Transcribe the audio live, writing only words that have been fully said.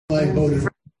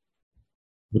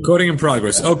Recording in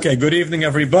progress. Okay, good evening,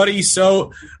 everybody.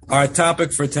 So our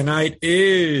topic for tonight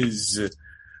is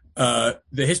the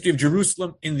history of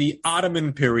Jerusalem in the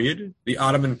Ottoman period.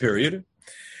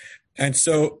 And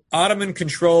so Ottoman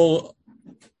control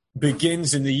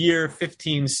begins in the year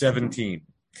 1517.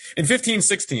 In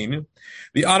 1516,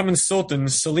 the Ottoman Sultan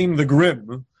Selim the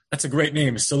Grim, that's a great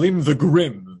name, Selim the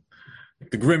Grim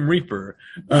Reaper,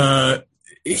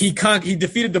 he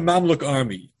defeated the Mamluk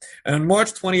army. And on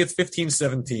March 20th,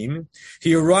 1517,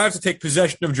 he arrived to take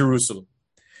possession of Jerusalem.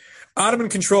 Ottoman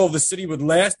control of the city would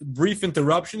last brief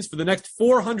interruptions for the next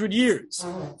 400 years,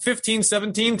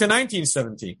 1517 to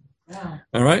 1917.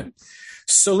 All right?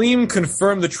 Selim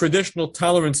confirmed the traditional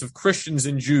tolerance of Christians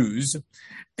and Jews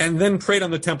and then prayed on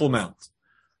the Temple Mount.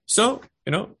 So,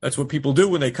 that's what people do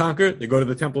when they conquer. They go to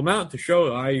the Temple Mount to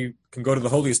show I can go to the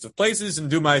holiest of places and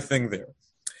do my thing there.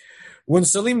 When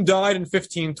Selim died in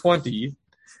 1520,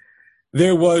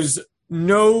 there was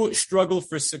no struggle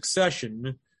for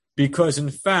succession because, in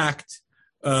fact,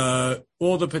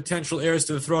 all the potential heirs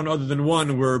to the throne other than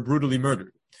one were brutally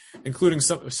murdered, including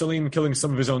Selim killing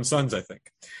some of his own sons, I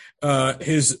think.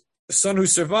 His son who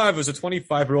survived was a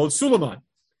 25-year-old Suleiman,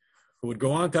 who would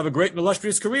go on to have a great and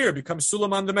illustrious career, become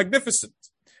Suleiman the Magnificent,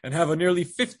 and have a nearly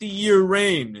 50-year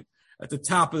reign at the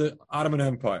top of the Ottoman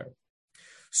Empire.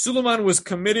 Suleiman was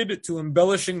committed to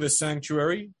embellishing the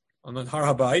sanctuary on the Har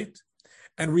HaBayit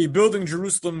and rebuilding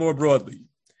Jerusalem more broadly.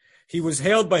 He was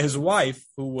hailed by his wife,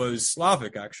 who was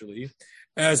Slavic actually,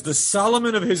 as the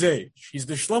Solomon of his age. He's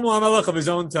the Shlomo HaMelech of his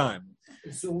own time.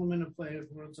 Is Suleiman a play of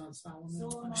words on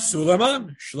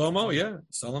Solomon? Shlomo, yeah.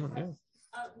 Solomon, yeah.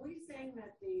 Were you saying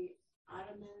that the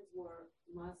Ottomans were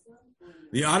Muslim?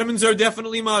 The Ottomans are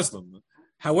definitely Muslim.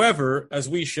 However, as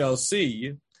we shall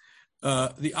see,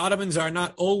 the Ottomans are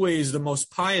not always the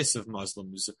most pious of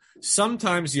Muslims.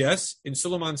 Sometimes, yes. In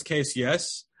Suleiman's case,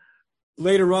 yes.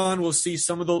 Later on, we'll see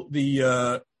some of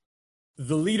the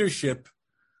leadership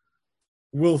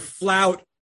will flout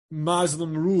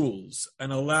Muslim rules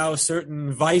and allow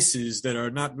certain vices that are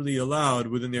not really allowed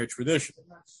within their tradition.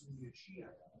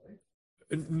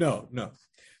 No.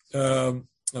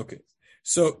 Okay.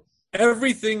 So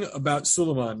everything about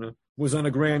Suleiman was on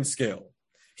a grand scale.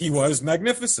 He was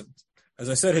magnificent. As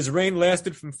I said, his reign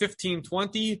lasted from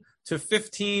 1520 to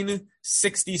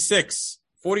 1566,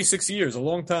 46 years, a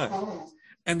long time.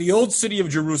 And the old city of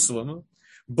Jerusalem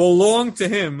belonged to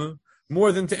him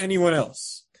more than to anyone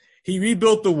else. He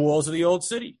rebuilt the walls of the old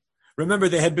city. Remember,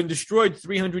 they had been destroyed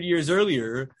 300 years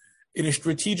earlier in a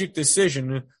strategic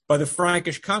decision by the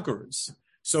Frankish conquerors.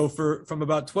 So from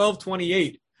about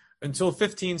 1228 until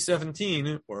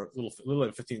 1517, or a little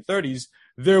at 1530s,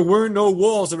 there were no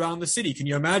walls around the city. Can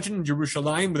you imagine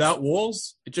Jerusalem without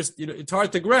walls? It's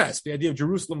hard to grasp the idea of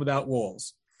Jerusalem without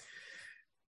walls.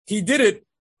 He did it,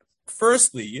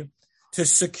 firstly, to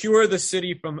secure the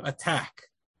city from attack.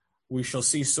 We shall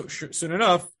see soon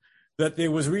enough that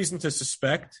there was reason to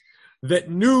suspect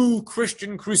that new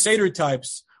Christian crusader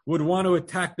types would want to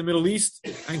attack the Middle East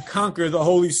and conquer the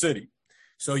holy city.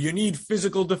 So you need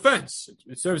physical defense.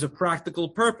 It serves a practical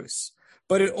purpose.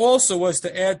 But it also was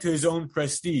to add to his own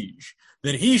prestige,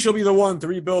 that he shall be the one to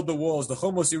rebuild the walls, the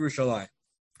Chomos Yerushalayim.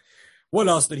 What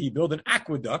else did he build? An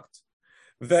aqueduct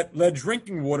that led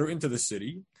drinking water into the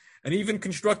city, and even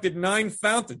constructed 9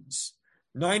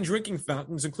 drinking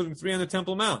fountains, including 3 on the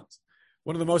Temple Mount.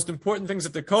 One of the most important things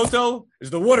at the Kotel is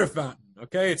the water fountain,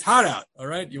 okay? It's hot out, all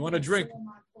right? You want to drink.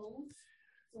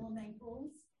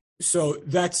 So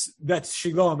that's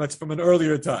Shilom. That's from an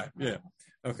earlier time. Yeah.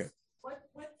 Okay. What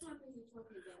time are you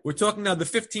talking about? We're talking now the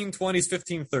 1520s,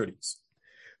 1530s.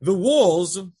 The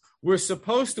walls were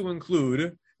supposed to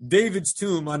include David's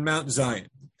tomb on Mount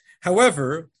Zion.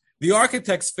 However, the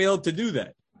architects failed to do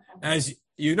that. As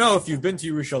you know, if you've been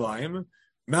to Yerushalayim,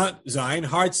 Mount Zion,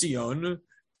 Har Zion,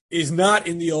 is not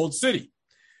in the old city.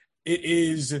 It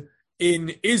is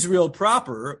in Israel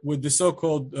proper with the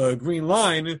so-called Green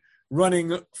Line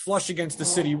running flush against the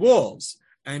city walls.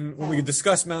 And when we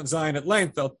discuss Mount Zion at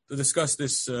length, I'll discuss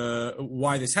this,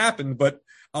 why this happened. But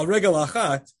al regel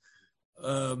achat,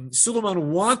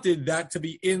 Suleiman wanted that to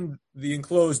be in the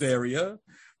enclosed area,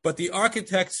 but the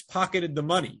architects pocketed the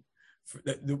money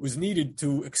that was needed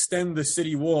to extend the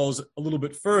city walls a little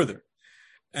bit further.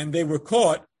 And they were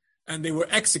caught and they were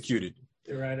executed.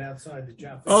 They're right outside the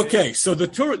Jaffa Gate. Okay, so the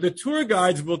tour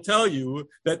guides will tell you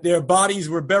that their bodies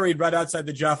were buried right outside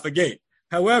the Jaffa Gate.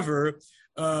 However,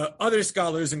 other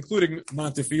scholars, including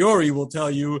Montefiore, will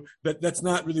tell you that that's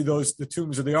not really the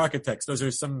tombs of the architects. Those are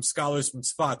some scholars from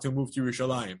Tzfat who moved to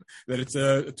Yerushalayim, that it's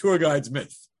a tour guide's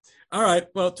myth. All right,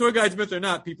 well, tour guide's myth or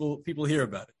not, people hear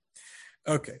about it.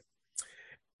 Okay.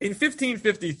 In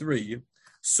 1553,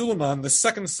 Suleiman, the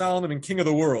second Solomon and king of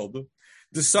the world,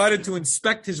 decided to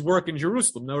inspect his work in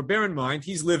Jerusalem. Now, bear in mind,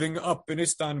 he's living up in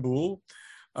Istanbul.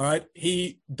 All right,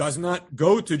 he does not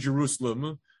go to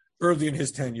Jerusalem early in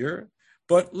his tenure,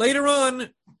 but later on,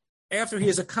 after he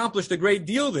has accomplished a great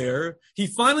deal there, he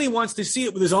finally wants to see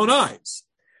it with his own eyes.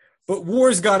 But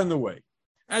wars got in the way.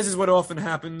 As is what often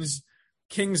happens,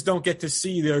 kings don't get to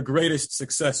see their greatest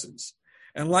successes.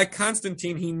 And like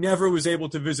Constantine, he never was able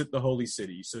to visit the holy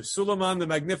city. So Suleiman the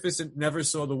Magnificent never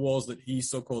saw the walls that he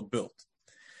so-called built.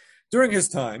 During his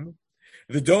time,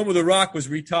 the Dome of the Rock was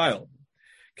retiled.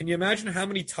 Can you imagine how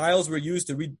many tiles were used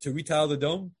to retile the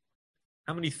dome?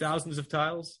 How many thousands of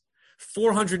tiles?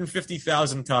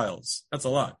 450,000 tiles. That's a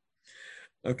lot.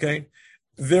 Okay?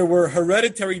 There were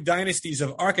hereditary dynasties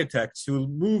of architects who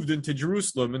moved into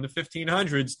Jerusalem in the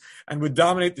 1500s and would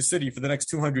dominate the city for the next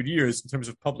 200 years in terms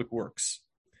of public works.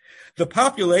 The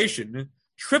population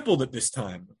tripled at this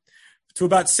time to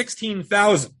about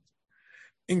 16,000,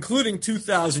 including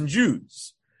 2,000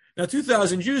 Jews. Now,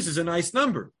 2,000 Jews is a nice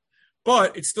number,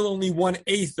 but it's still only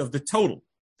 1/8 of the total.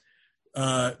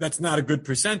 That's not a good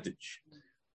percentage.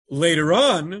 Later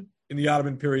on, in the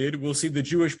Ottoman period, we'll see the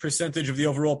Jewish percentage of the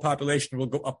overall population will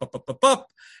go up,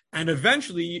 and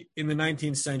eventually, in the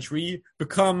 19th century,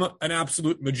 become an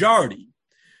absolute majority.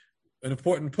 An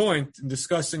important point in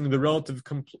discussing the relative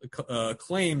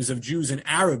claims of Jews and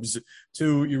Arabs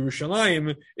to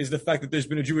Yerushalayim is the fact that there's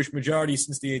been a Jewish majority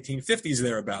since the 1850s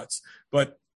thereabouts,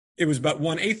 but it was about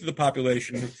 1/8 of the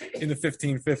population in the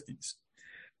 1550s.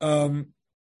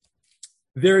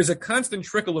 There is a constant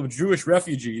trickle of Jewish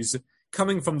refugees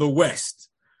coming from the West,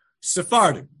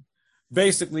 Sephardim.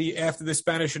 Basically, after the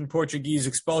Spanish and Portuguese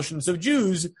expulsions of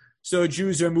Jews, so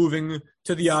Jews are moving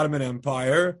to the Ottoman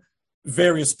Empire,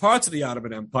 various parts of the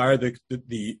Ottoman Empire,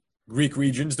 the Greek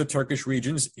regions, the Turkish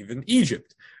regions, even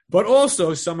Egypt. But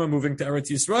also some are moving to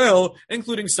Eretz Yisrael,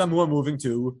 including some who are moving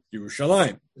to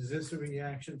Yerushalayim. Is this a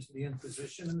reaction to the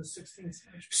Inquisition in the 16th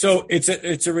century? So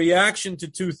it's a reaction to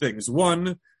two things.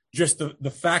 One, just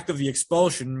the fact of the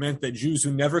expulsion meant that Jews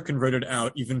who never converted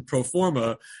out, even pro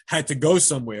forma, had to go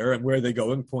somewhere, and where are they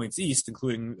going? Points east,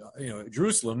 including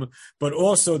Jerusalem. But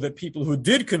also that people who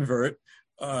did convert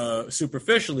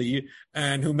superficially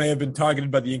and who may have been targeted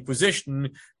by the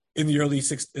Inquisition in the early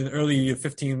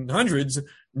 1500s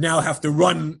now have to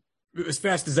run as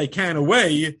fast as they can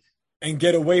away and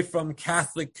get away from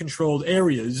Catholic-controlled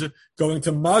areas, going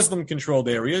to Muslim-controlled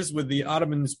areas, with the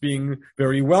Ottomans being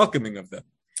very welcoming of them.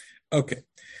 Okay.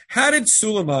 How did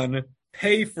Suleiman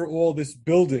pay for all this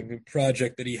building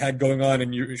project that he had going on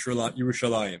in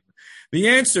Yerushalayim? The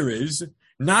answer is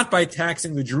not by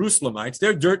taxing the Jerusalemites.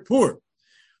 They're dirt poor.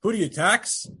 Who do you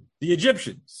tax? The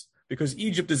Egyptians, because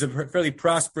Egypt is a fairly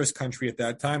prosperous country at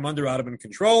that time under Ottoman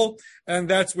control, and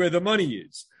that's where the money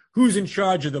is. Who's in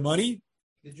charge of the money?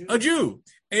 A Jew.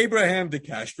 Abraham de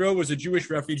Castro was a Jewish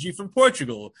refugee from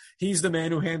Portugal. He's the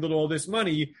man who handled all this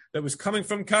money that was coming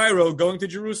from Cairo, going to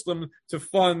Jerusalem to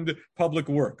fund public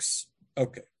works.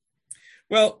 Okay.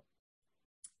 Well,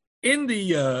 in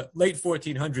the late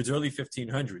 1400s, early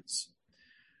 1500s,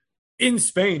 in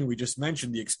Spain, we just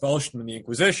mentioned the expulsion and the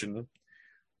Inquisition.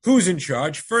 Who's in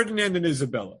charge? Ferdinand and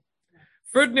Isabella.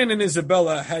 Ferdinand and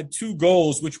Isabella had two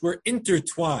goals which were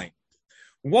intertwined.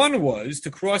 One was to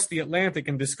cross the Atlantic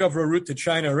and discover a route to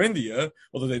China or India,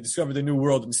 although they discovered the New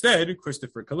World instead,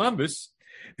 Christopher Columbus.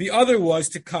 The other was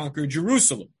to conquer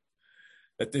Jerusalem.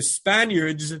 That the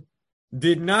Spaniards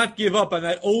did not give up on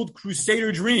that old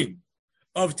Crusader dream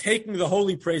of taking the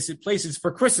holy places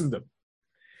for Christendom.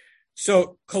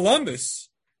 So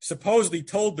Columbus supposedly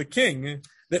told the king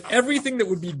that everything that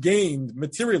would be gained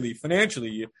materially,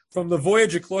 financially, from the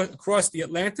voyage across the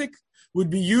Atlantic would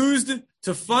be used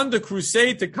to fund a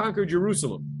crusade to conquer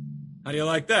Jerusalem. How do you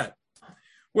like that?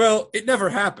 Well, it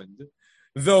never happened,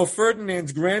 though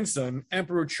Ferdinand's grandson,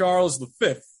 Emperor Charles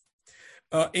V,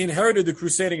 inherited the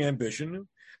crusading ambition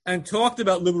and talked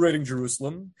about liberating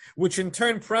Jerusalem, which in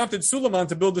turn prompted Suleiman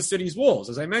to build the city's walls.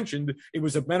 As I mentioned, it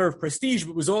was a matter of prestige,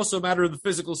 but it was also a matter of the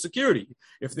physical security.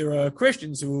 If there are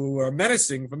Christians who are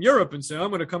menacing from Europe and say, I'm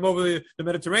going to come over the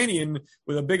Mediterranean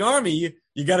with a big army,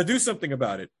 you got to do something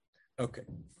about it. Okay.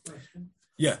 Question.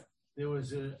 Yeah. There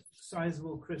was a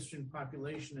sizable Christian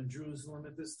population in Jerusalem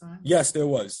at this time? Yes, there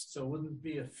was. So wouldn't it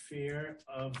be a fear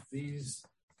of these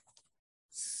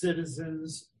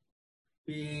citizens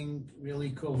being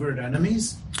really covert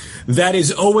enemies? That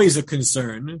is always a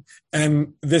concern.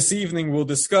 And this evening we'll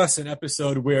discuss an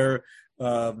episode where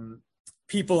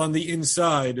people on the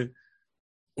inside,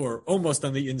 or almost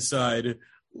on the inside,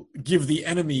 give the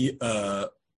enemy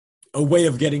a way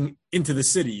of getting into the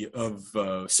city,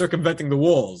 of circumventing the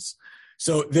walls.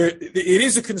 So it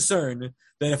is a concern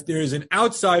that if there is an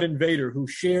outside invader who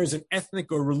shares an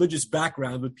ethnic or religious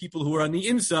background with people who are on the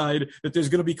inside, that there's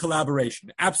going to be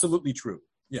collaboration. Absolutely true.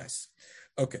 Yes.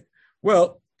 Okay.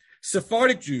 Well,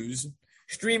 Sephardic Jews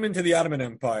stream into the Ottoman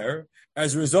Empire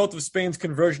as a result of Spain's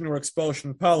conversion or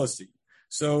expulsion policy.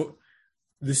 So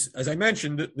this, as I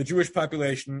mentioned, the Jewish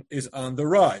population is on the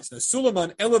rise. Now,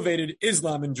 Suleiman elevated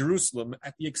Islam in Jerusalem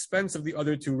at the expense of the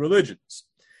other two religions.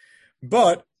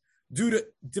 But due to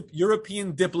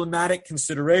European diplomatic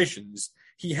considerations,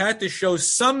 he had to show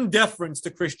some deference to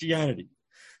Christianity.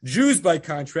 Jews, by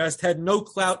contrast, had no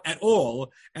clout at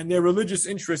all, and their religious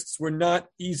interests were not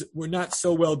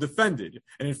so well defended,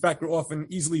 and in fact were often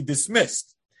easily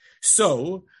dismissed.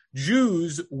 So,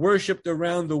 Jews worshipped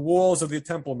around the walls of the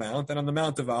Temple Mount and on the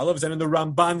Mount of Olives and in the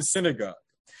Ramban synagogue.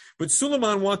 But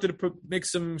Suleiman wanted to make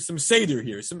some seder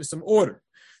here, some order.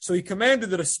 So he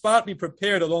commanded that a spot be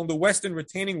prepared along the western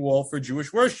retaining wall for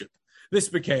Jewish worship. This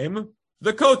became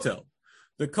the Kotel.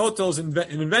 The Kotel is an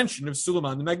invention of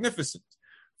Suleiman the Magnificent.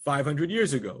 500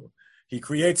 years ago, he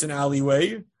creates an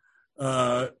alleyway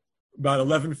about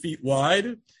 11 feet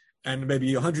wide and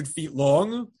maybe 100 feet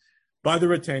long by the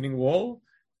retaining wall.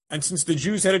 And since the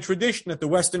Jews had a tradition that the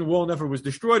Western Wall never was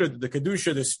destroyed, or the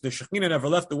Kedusha, the Shekhinah never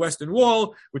left the Western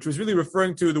Wall, which was really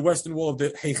referring to the Western Wall of the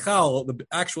Heichal, the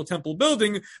actual temple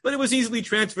building, but it was easily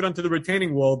transferred onto the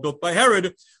retaining wall built by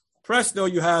Herod. Presto,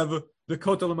 you have the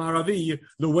Kotel Maravi,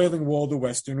 the Wailing Wall, the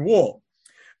Western Wall.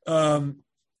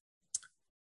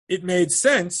 It made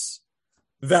sense,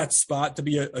 that spot, to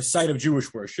be a site of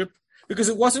Jewish worship, because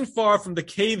it wasn't far from the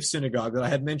cave synagogue that I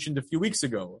had mentioned a few weeks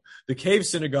ago. The cave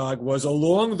synagogue was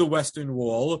along the western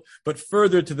wall, but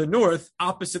further to the north,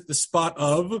 opposite the spot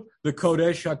of the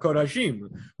Kodesh HaKodashim,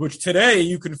 which today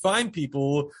you can find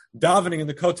people davening in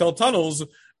the Kotel tunnels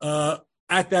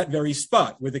at that very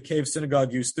spot where the cave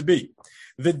synagogue used to be.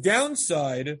 The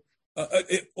downside,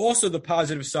 also the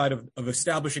positive side of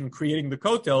establishing and creating the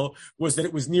Kotel, was that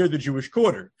it was near the Jewish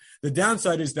quarter. The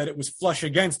downside is that it was flush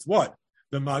against what?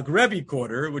 The Maghrebi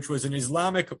quarter, which was an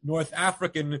Islamic North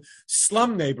African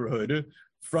slum neighborhood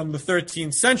from the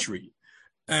 13th century.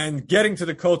 And getting to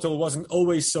the Kotel wasn't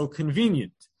always so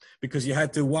convenient because you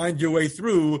had to wind your way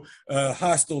through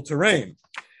hostile terrain.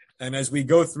 And as we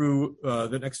go through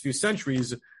the next few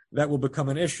centuries, that will become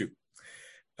an issue.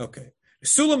 Okay.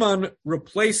 Suleiman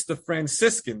replaced the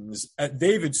Franciscans at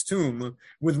David's tomb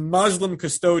with Muslim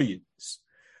custodians,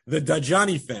 the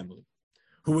Dajani family,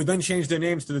 who would then change their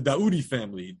names to the Daudi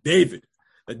family, David.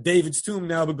 That David's tomb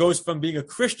now goes from being a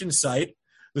Christian site,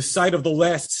 the site of the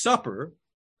Last Supper,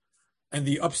 and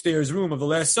the upstairs room of the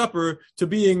Last Supper, to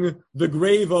being the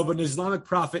grave of an Islamic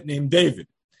prophet named David.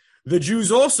 The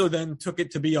Jews also then took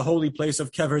it to be a holy place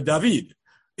of Kever David.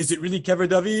 Is it really Kever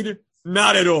David?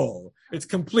 Not at all. It's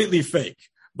completely fake.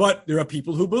 But there are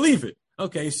people who believe it.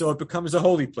 Okay, so it becomes a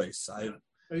holy place. Are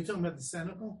you talking about the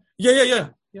cenacle? Yeah.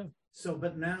 So,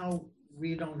 but now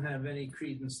we don't have any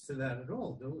credence to that at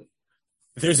all, do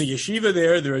we? There's a yeshiva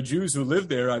there. There are Jews who live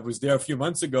there. I was there a few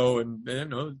months ago, and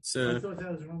it's. I thought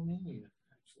that was Romania.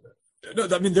 No,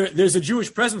 I mean there's a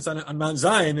Jewish presence on Mount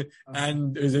Zion,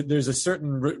 and there's a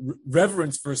certain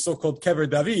reverence for so-called Kever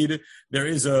David. There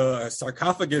is a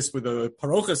sarcophagus with a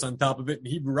parochas on top of it in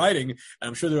Hebrew writing, and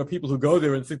I'm sure there are people who go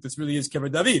there and think this really is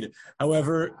Kever David.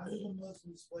 However, how do the Muslims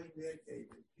explain their David?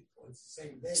 It's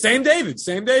the same David.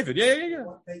 Same David. Yeah.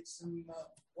 What makes him?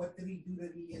 What did he do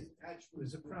that he is attached to?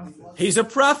 He's a prophet. He's a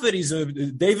prophet. He's a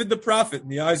David the prophet in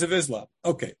the eyes of Islam.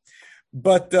 Okay,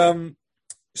 but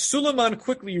Suleiman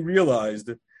quickly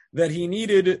realized that he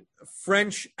needed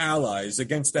French allies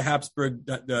against the Habsburg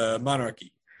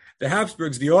monarchy. The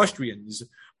Habsburgs, the Austrians,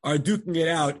 are duking it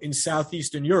out in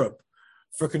southeastern Europe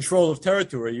for control of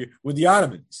territory with the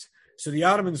Ottomans. So the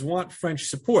Ottomans want French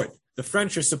support. The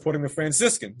French are supporting the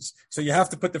Franciscans. So you have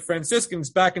to put the Franciscans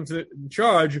back in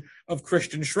charge of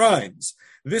Christian shrines.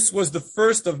 This was the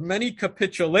first of many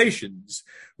capitulations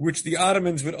which the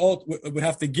Ottomans would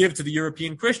have to give to the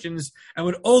European Christians and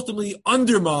would ultimately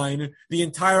undermine the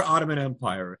entire Ottoman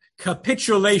Empire.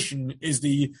 Capitulation is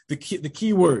the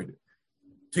key word.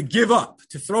 To give up,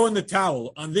 to throw in the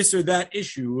towel on this or that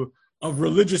issue of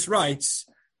religious rights.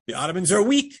 The Ottomans are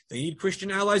weak. They need Christian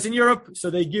allies in Europe, so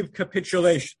they give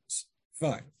capitulations.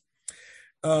 Fine.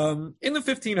 In the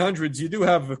 1500s, you do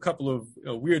have a couple of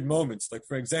weird moments. Like,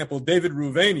 for example, David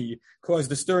Ruveni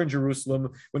caused a stir in Jerusalem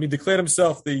when he declared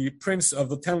himself the prince of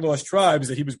the 10 lost tribes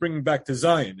that he was bringing back to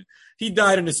Zion. He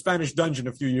died in a Spanish dungeon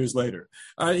a few years later.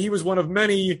 He was one of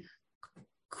many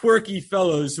quirky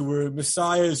fellows who were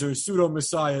messiahs or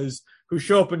pseudo-messiahs who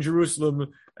show up in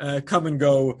Jerusalem come and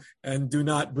go and do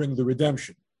not bring the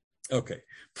redemption. Okay.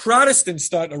 Protestants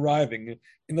start arriving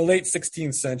in the late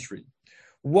 16th century.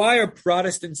 Why are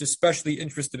Protestants especially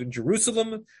interested in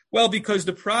Jerusalem? Well, because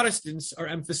the Protestants are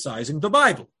emphasizing the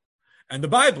Bible, and the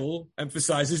Bible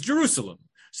emphasizes Jerusalem.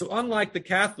 So unlike the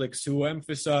Catholics who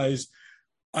emphasize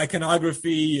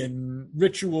iconography and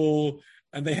ritual,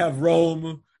 and they have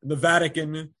Rome and the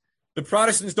Vatican, the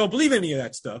Protestants don't believe any of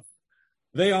that stuff.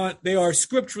 They are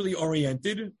scripturally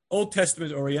oriented, Old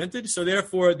Testament oriented, so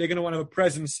therefore they're going to want to have a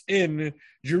presence in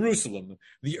Jerusalem.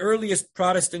 The earliest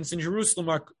Protestants in Jerusalem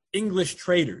are English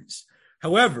traders.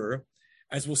 However,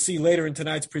 as we'll see later in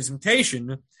tonight's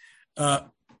presentation,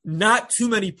 not too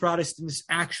many Protestants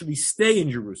actually stay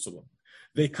in Jerusalem.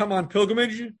 They come on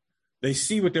pilgrimage, they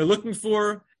see what they're looking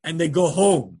for, and they go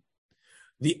home.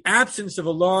 The absence of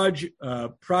a large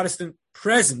Protestant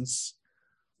presence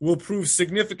will prove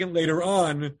significant later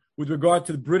on with regard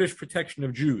to the British protection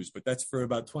of Jews, but that's for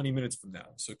about 20 minutes from now,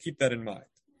 so keep that in mind.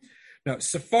 Now,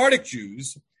 Sephardic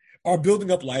Jews are building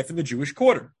up life in the Jewish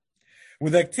quarter,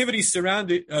 with activities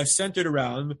centered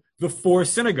around the four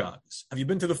synagogues. Have you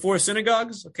been to the four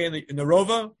synagogues? Okay, in the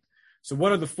Rova? So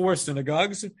what are the four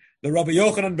synagogues? The Rabbi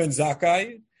Yochanan ben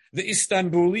Zakkai, the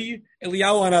Istanbuli,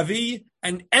 Eliyahu Hanavi,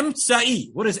 and Emtzai.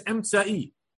 What is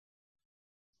Emtzai?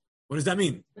 What does that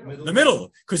mean? The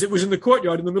middle, because it was in the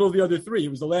courtyard in the middle of the other three. It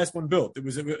was the last one built. It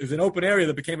was an open area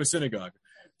that became a synagogue.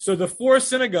 So the four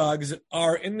synagogues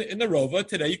are in the Rova.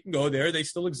 Today you can go there. They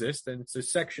still exist. And it's a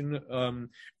section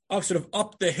sort of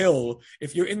up the hill.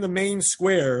 If you're in the main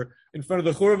square in front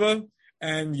of the Churva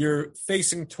and you're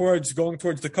facing going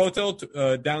towards the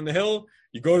Kotel, down the hill,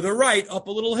 you go to the right, up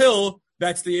a little hill.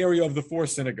 That's the area of the four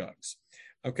synagogues.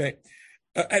 Okay.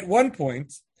 At one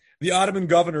point, the Ottoman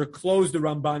governor closed the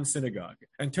Ramban synagogue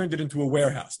and turned it into a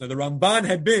warehouse. Now, the Ramban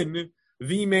had been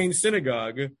the main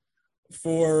synagogue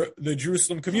for the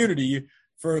Jerusalem community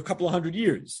for a couple of hundred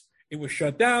years. It was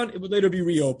shut down. It would later be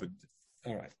reopened.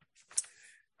 All right.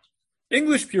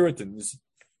 English Puritans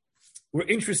were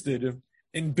interested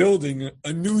in building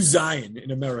a new Zion in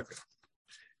America.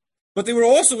 But they were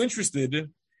also interested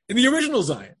in the original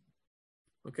Zion.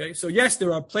 Okay, so yes,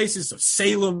 there are places of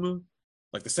Salem,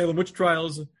 like the Salem witch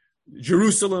trials,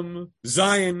 Jerusalem,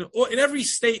 Zion, or in every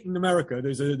state in America,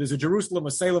 there's a Jerusalem,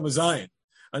 a Salem, a Zion.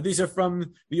 These are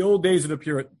from the old days of the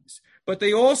Puritans. But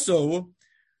they also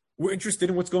were interested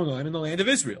in what's going on in the land of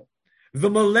Israel. The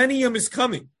millennium is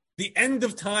coming. The end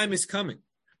of time is coming.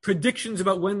 Predictions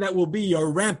about when that will be are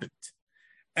rampant.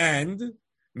 And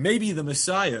maybe the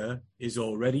Messiah is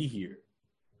already here.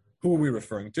 Who are we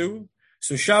referring to?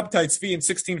 So Shabtai Tzvi in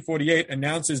 1648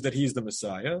 announces that he's the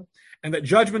Messiah and that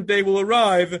Judgment Day will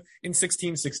arrive in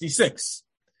 1666.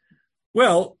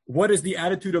 Well, what is the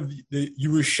attitude of the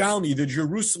Yerushalmi, the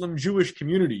Jerusalem Jewish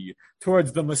community,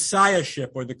 towards the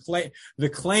Messiahship or the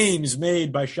claims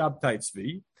made by Shabtai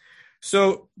Tzvi?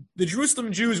 So the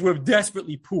Jerusalem Jews were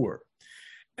desperately poor.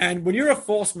 And when you're a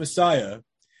false Messiah,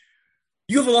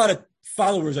 you have a lot of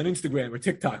followers on Instagram or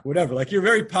TikTok, whatever. Like you're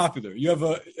very popular. You have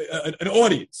an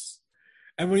audience.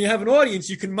 And when you have an audience,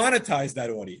 you can monetize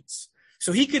that audience.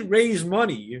 So he could raise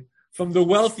money from the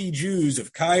wealthy Jews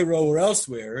of Cairo or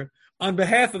elsewhere on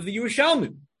behalf of the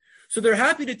Yerushalmin. So they're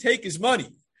happy to take his money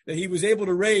that he was able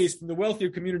to raise from the wealthier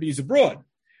communities abroad.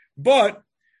 But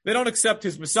they don't accept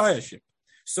his messiahship.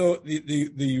 So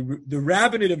the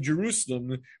rabbinate of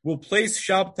Jerusalem will place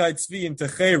Shabtai Tzvi into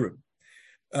Cherem.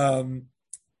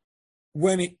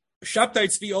 When Shabtai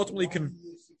Tzvi ultimately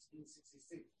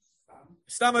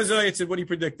Stamazai said what he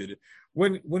predicted.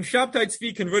 When Shabtai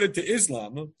Tzvi converted to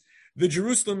Islam, the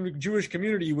Jerusalem Jewish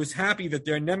community was happy that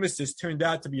their nemesis turned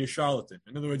out to be a charlatan.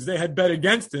 In other words, they had bet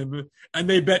against him, and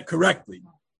they bet correctly.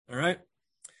 All right?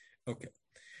 Okay.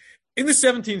 In the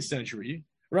 17th century,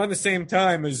 around the same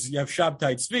time as you have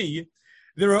Shabtai Tzvi,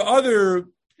 there are other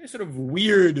sort of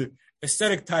weird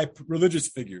ascetic-type religious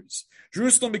figures.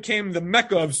 Jerusalem became the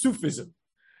Mecca of Sufism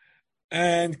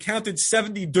and counted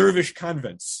 70 dervish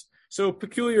convents. So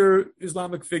peculiar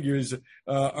Islamic figures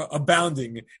are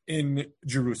abounding in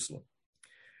Jerusalem.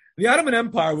 The Ottoman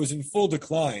Empire was in full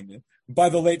decline by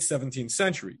the late 17th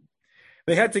century.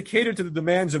 They had to cater to the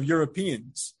demands of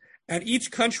Europeans, and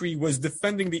each country was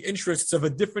defending the interests of a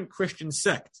different Christian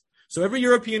sect. So every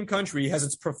European country has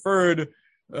its preferred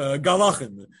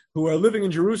Galachim who are living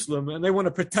in Jerusalem, and they want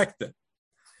to protect them.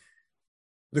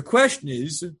 The question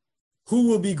is, who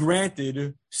will be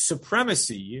granted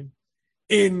supremacy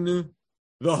in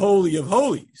the Holy of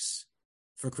Holies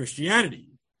for Christianity,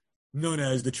 known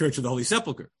as the Church of the Holy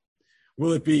Sepulchre?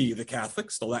 Will it be the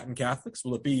Catholics, the Latin Catholics?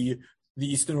 Will it be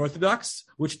the Eastern Orthodox?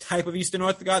 Which type of Eastern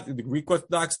Orthodox? The Greek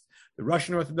Orthodox, the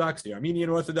Russian Orthodox, the Armenian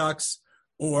Orthodox,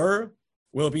 or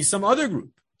will it be some other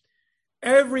group?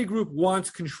 Every group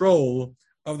wants control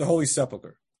of the Holy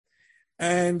Sepulchre.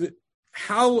 And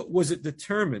how was it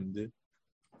determined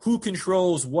who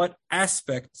controls what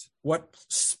aspect, what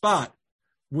spot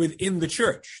within the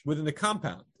church, within the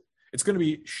compound? It's going to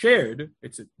be shared.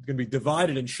 It's going to be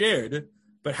divided and shared.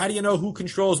 But how do you know who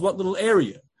controls what little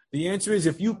area? The answer is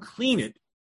if you clean it,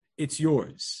 it's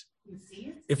yours.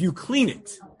 If you clean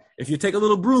it, if you take a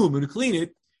little broom and clean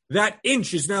it, that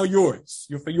inch is now yours,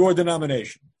 for your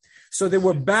denomination. So there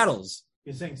were battles.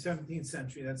 You're saying 17th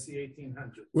century, that's the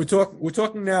 1800s. We're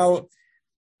talking now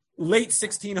late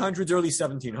 1600s, early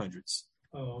 1700s.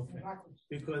 Oh, okay.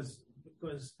 Because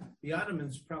the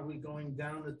Ottomans probably going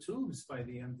down the tubes by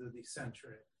the end of the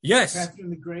century. Yes.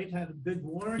 Catherine the Great had a big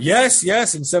war. Yes.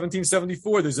 In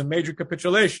 1774, there's a major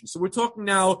capitulation. So we're talking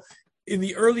now in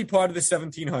the early part of the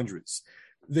 1700s.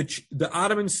 The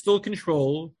Ottomans still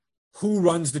control who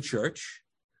runs the church,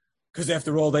 because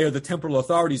after all, they are the temporal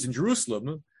authorities in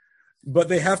Jerusalem, but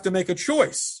they have to make a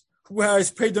choice. Who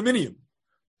has praedominium,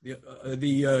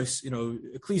 the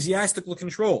ecclesiastical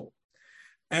control.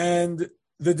 And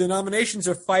the denominations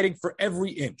are fighting for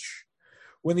every inch.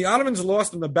 When the Ottomans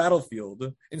lost on the battlefield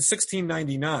in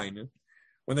 1699,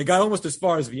 when they got almost as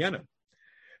far as Vienna,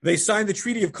 they signed the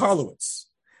Treaty of Karlowitz,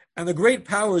 and the great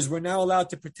powers were now allowed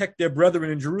to protect their brethren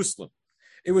in Jerusalem.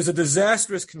 It was a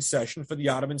disastrous concession for the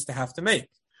Ottomans to have to make.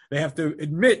 They have to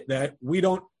admit that we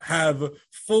don't have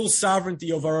full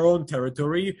sovereignty over our own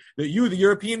territory, that you, the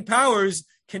European powers,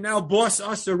 can now boss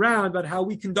us around about how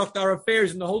we conduct our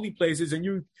affairs in the holy places,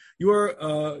 and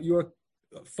your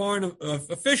foreign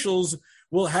officials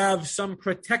will have some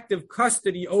protective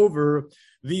custody over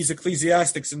these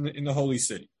ecclesiastics in the holy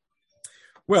city.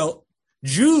 Well,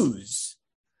 Jews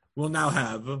will now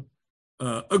have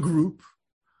a group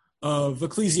of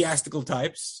ecclesiastical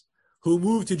types who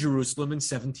moved to Jerusalem in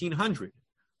 1700.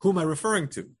 Who am I referring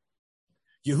to?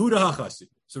 Yehuda HaChassid.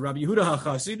 So Rabbi Yehuda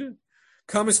HaChassid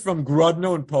comes from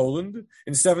Grodno in Poland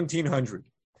in 1700.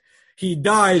 He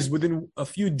dies within a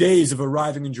few days of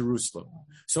arriving in Jerusalem.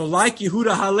 So like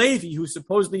Yehuda HaLevi, who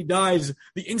supposedly dies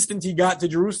the instant he got to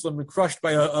Jerusalem and crushed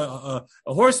by a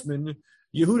horseman,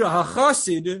 Yehuda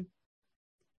HaChassid,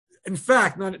 in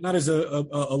fact, not as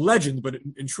a legend, but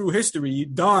in true history,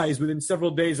 dies within several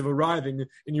days of arriving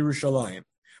in Yerushalayim.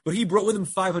 But he brought with him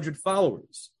 500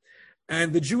 followers.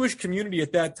 And the Jewish community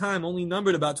at that time only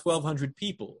numbered about 1,200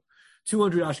 people,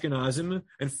 200 Ashkenazim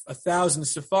and 1,000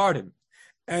 Sephardim.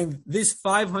 And these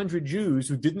 500 Jews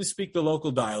who didn't speak the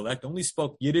local dialect, only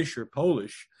spoke Yiddish or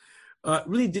Polish,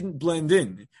 really didn't blend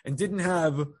in and didn't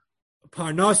have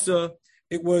parnasa.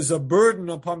 It was a burden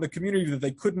upon the community that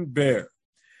they couldn't bear.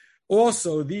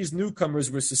 Also, these newcomers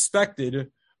were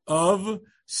suspected of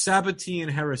Sabbatean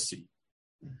heresy.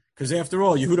 Because after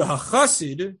all, Yehuda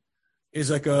HaChassid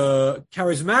is like a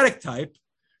charismatic type.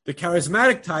 The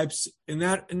charismatic types in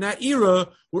that era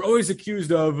were always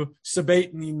accused of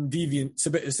Sabbatean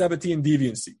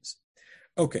deviancies.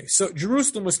 Okay, so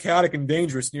Jerusalem was chaotic and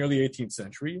dangerous in the early 18th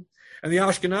century, and the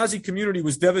Ashkenazi community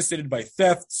was devastated by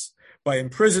thefts, by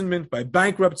imprisonment, by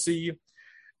bankruptcy,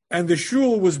 and the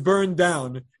shul was burned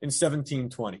down in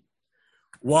 1720.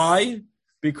 Why?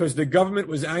 Because the government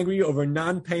was angry over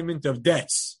non-payment of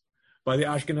debts by the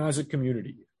Ashkenazi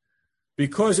community.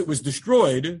 Because it was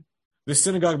destroyed, the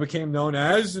synagogue became known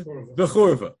as the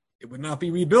Churva. It would not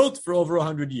be rebuilt for over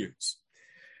 100 years.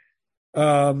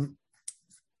 It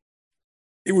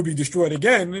would be destroyed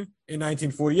again in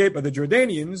 1948 by the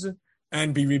Jordanians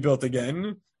and be rebuilt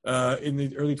again in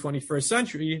the early 21st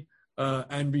century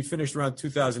and be finished around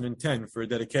 2010 for a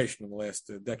dedication in the last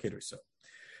decade or so.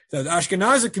 So the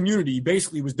Ashkenazi community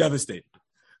basically was devastated.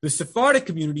 The Sephardic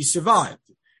community survived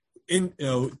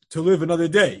to live another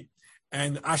day.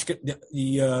 And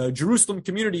the Jerusalem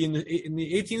community in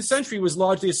the 18th century was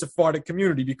largely a Sephardic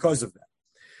community because of that.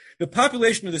 The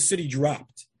population of the city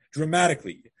dropped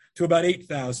dramatically to about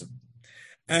 8,000.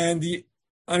 And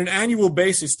on an annual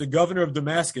basis, the governor of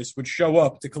Damascus would show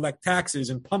up to collect taxes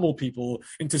and pummel people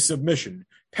into submission.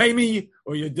 Pay me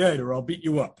or you're dead or I'll beat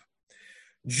you up.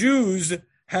 Jews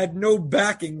had no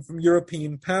backing from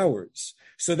European powers,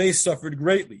 so they suffered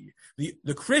greatly.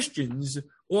 The Christians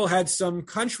all had some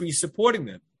country supporting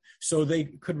them, so they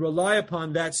could rely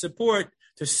upon that support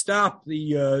to stop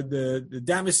the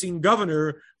Damascene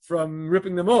governor from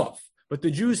ripping them off. But the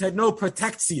Jews had no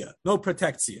protectia.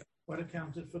 What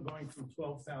accounted for going from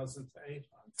 12,000 to 8,000?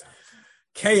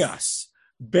 Chaos.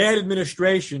 Bad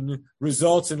administration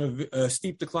results in a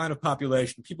steep decline of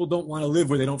population. People don't want to live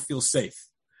where they don't feel safe.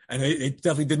 And they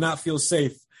definitely did not feel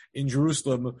safe in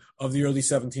Jerusalem of the early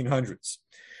 1700s.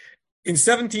 In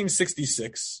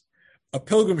 1766, a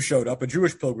pilgrim showed up, a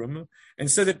Jewish pilgrim,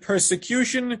 and said that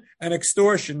persecution and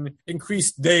extortion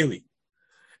increased daily.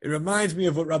 It reminds me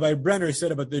of what Rabbi Brenner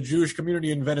said about the Jewish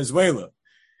community in Venezuela.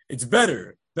 It's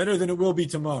better than it will be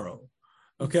tomorrow.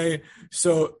 Okay?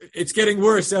 So it's getting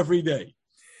worse every day.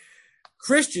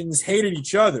 Christians hated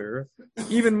each other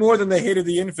even more than they hated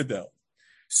the infidel.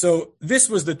 So this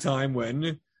was the time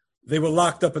when they were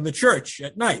locked up in the church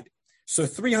at night. So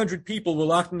 300 people were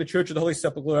locked in the Church of the Holy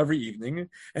Sepulchre every evening,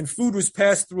 and food was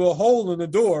passed through a hole in the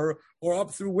door or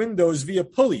up through windows via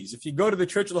pulleys. If you go to the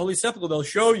Church of the Holy Sepulchre, they'll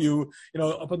show you,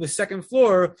 up on the second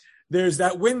floor, there's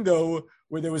that window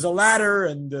where there was a ladder,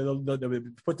 and they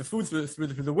would put the food through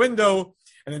the window,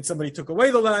 and then somebody took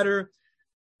away the ladder.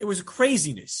 It was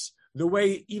craziness, the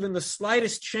way even the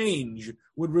slightest change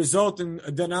would result in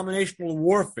a denominational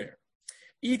warfare.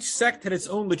 Each sect had its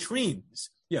own latrines.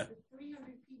 Yeah.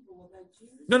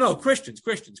 No, Christians,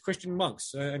 Christian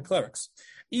monks and clerics.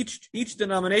 Each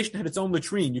denomination had its own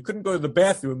latrine. You couldn't go to the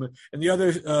bathroom in the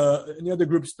other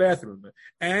group's bathroom.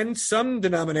 And some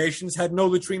denominations had no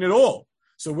latrine at all.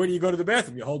 So where do you go to the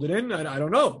bathroom? You hold it in? I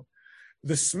don't know.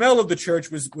 The smell of the church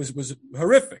was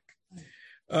horrific.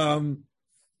 Right.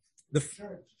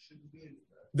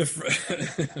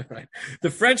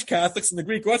 The French Catholics and the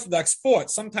Greek Orthodox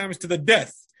fought, sometimes to the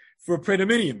death, for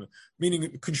praedominium,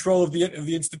 meaning control of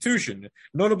the institution,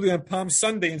 notably on Palm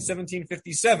Sunday in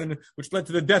 1757, which led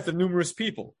to the death of numerous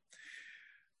people.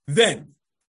 Then,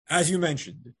 as you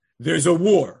mentioned, there's a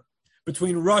war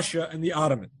between Russia and the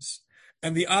Ottomans,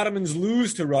 and the Ottomans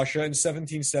lose to Russia in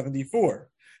 1774.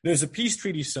 There's a peace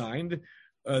treaty signed.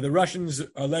 The Russians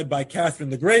are led by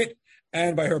Catherine the Great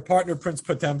and by her partner, Prince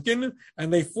Potemkin,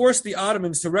 and they forced the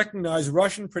Ottomans to recognize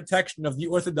Russian protection of the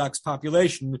Orthodox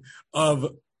population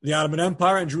of the Ottoman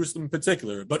Empire and Jerusalem in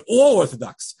particular, but all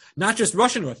Orthodox, not just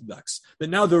Russian Orthodox,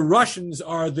 that now the Russians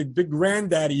are the big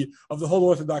granddaddy of the whole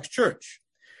Orthodox Church.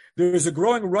 There is a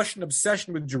growing Russian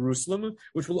obsession with Jerusalem,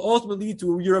 which will ultimately lead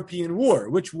to a European war.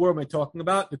 Which war am I talking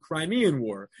about? The Crimean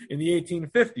War in the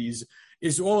 1850s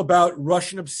is all about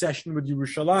Russian obsession with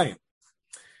Yerushalayim.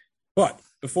 But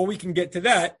before we can get to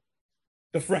that,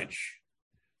 the French,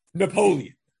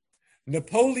 Napoleon in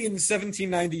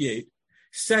 1798,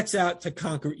 sets out to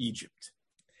conquer Egypt.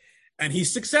 And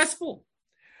he's successful.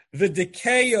 The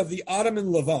decay of the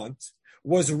Ottoman Levant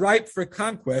was ripe for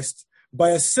conquest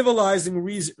by a civilizing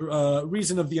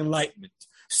reason of the Enlightenment.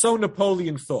 So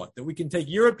Napoleon thought that we can take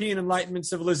European Enlightenment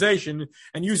civilization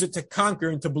and use it to conquer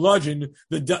and to bludgeon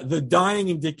the dying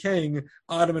and decaying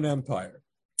Ottoman Empire.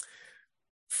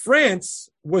 France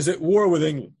was at war with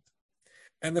England.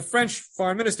 And the French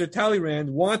Foreign Minister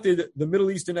Talleyrand wanted the Middle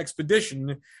Eastern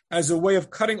expedition as a way of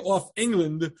cutting off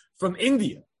England from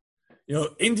India.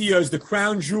 India is the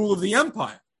crown jewel of the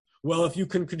empire. Well, if you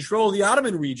can control the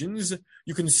Ottoman regions,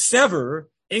 you can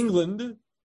sever England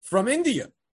from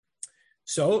India.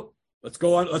 So let's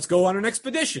go on an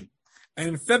expedition. And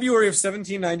in February of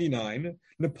 1799,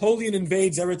 Napoleon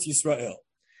invades Eretz Yisrael.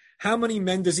 How many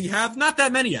men does he have? Not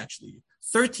that many, actually.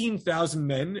 13,000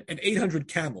 men and 800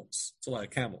 camels. It's a lot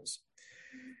of camels.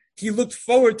 He looked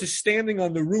forward to standing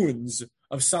on the ruins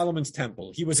of Solomon's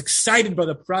temple. He was excited by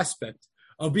the prospect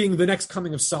of being the next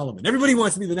coming of Solomon. Everybody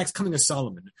wants to be the next coming of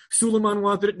Solomon. Suleiman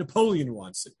wanted it. Napoleon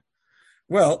wants it.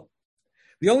 Well,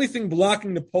 the only thing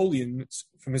blocking Napoleon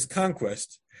from his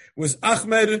conquest was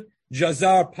Ahmed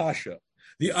Jazar Pasha,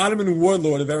 the Ottoman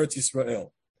warlord of Eretz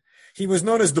Yisrael. He was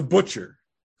known as the Butcher.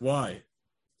 Why?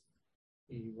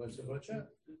 He was a butcher?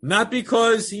 Not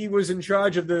because he was in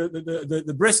charge of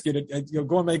the brisket at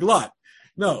Gourmet Glatt.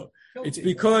 No, it's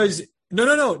because,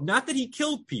 no, not that he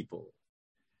killed people.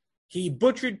 He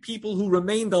butchered people who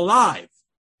remained alive.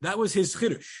 That was his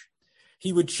chiddush.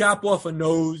 He would chop off a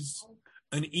nose,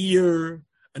 an ear,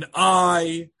 an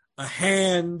eye, a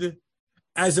hand,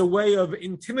 as a way of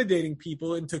intimidating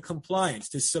people into compliance,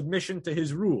 to submission to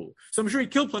his rule. So I'm sure he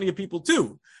killed plenty of people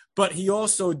too, but he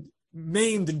also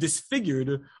maimed and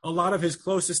disfigured a lot of his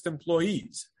closest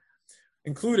employees,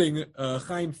 including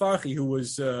Chaim Farhi, who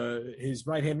was his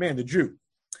right-hand man, the Jew.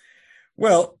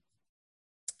 Well,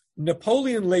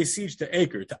 Napoleon laid siege to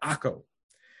Acre, to Akko,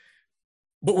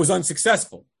 but was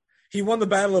unsuccessful. He won the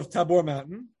Battle of Tabor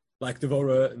Mountain, like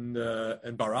Devorah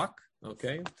and Barak,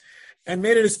 okay, and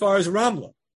made it as far as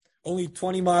Ramla, only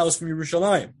 20 miles from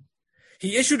Yerushalayim.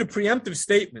 He issued a preemptive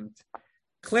statement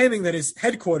claiming that his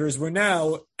headquarters were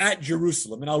now at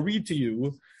Jerusalem. And I'll read to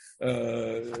you,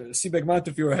 Sibek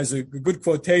Montefiore has a good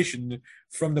quotation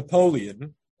from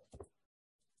Napoleon.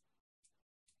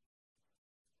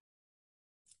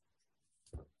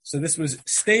 So this was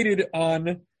stated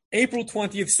on April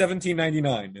 20th,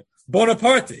 1799.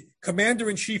 Bonaparte,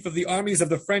 commander-in-chief of the armies of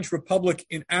the French Republic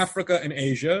in Africa and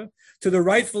Asia, to the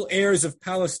rightful heirs of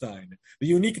Palestine, the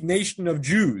unique nation of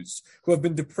Jews, who have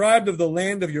been deprived of the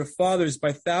land of your fathers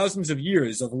by thousands of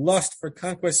years of lust for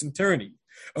conquest and tyranny.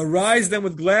 Arise then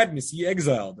with gladness, ye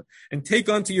exiled, and take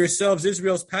unto yourselves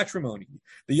Israel's patrimony.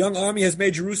 The young army has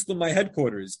made Jerusalem my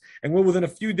headquarters, and will within a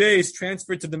few days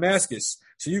transfer it to Damascus,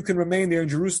 so you can remain there in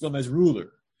Jerusalem as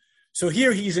ruler. So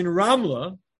here he's in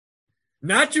Ramlah,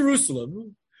 not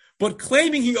Jerusalem, but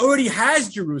claiming he already has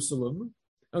Jerusalem,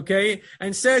 okay,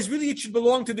 and says really it should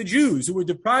belong to the Jews who were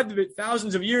deprived of it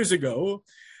thousands of years ago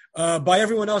by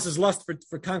everyone else's lust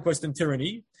for conquest and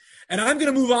tyranny. And I'm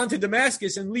going to move on to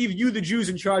Damascus and leave you, the Jews,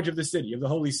 in charge of the city, of the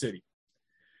holy city.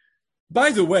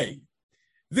 By the way,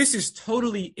 this is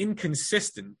totally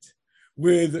inconsistent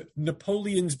with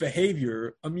Napoleon's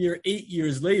behavior a mere 8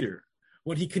 years later,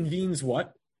 when he convenes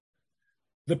what?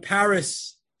 The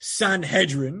Paris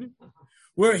Sanhedrin,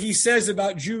 where he says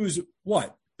about Jews,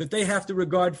 what? That they have to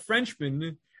regard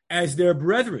Frenchmen as their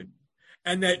brethren,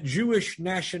 and that Jewish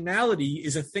nationality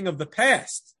is a thing of the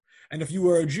past. And if you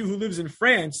are a Jew who lives in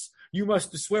France, you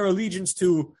must swear allegiance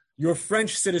to your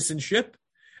French citizenship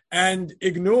and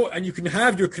you can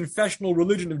have your confessional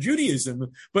religion of Judaism,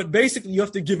 but basically you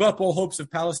have to give up all hopes of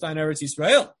Palestine, Eretz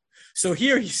Israel. So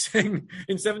here he's saying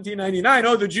in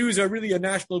 1799, the Jews are really a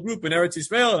national group in Eretz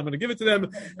Israel. I'm going to give it to them.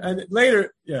 And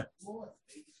later, yeah.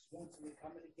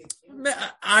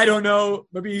 I don't know.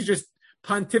 Maybe he's just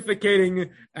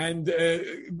pontificating and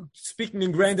speaking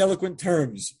in grandiloquent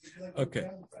terms. Okay.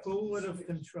 Who would have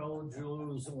controlled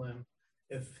Jerusalem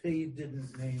if he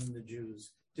didn't name the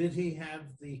Jews? Did he have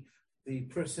the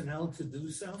personnel to do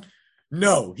so?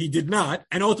 No, he did not.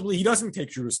 And ultimately, he doesn't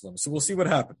take Jerusalem. So we'll see what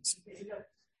happens.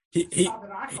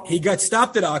 He got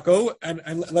stopped at Akko, and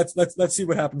let's see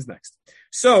what happens next.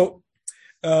 So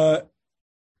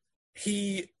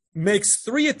he makes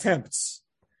 3 attempts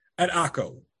at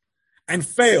Akko and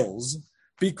fails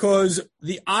because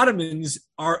the Ottomans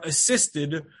are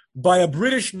assisted by a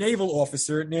British naval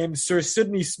officer named Sir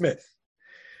Sidney Smith.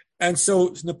 And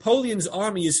so Napoleon's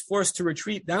army is forced to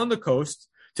retreat down the coast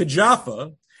to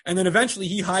Jaffa, and then eventually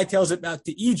he hightails it back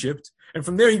to Egypt, and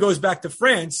from there he goes back to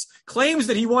France, claims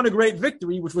that he won a great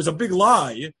victory, which was a big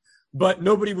lie, but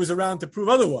nobody was around to prove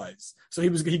otherwise. So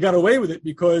he got away with it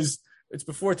because it's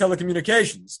before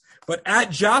telecommunications. But at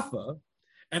Jaffa,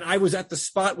 and I was at the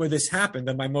spot where this happened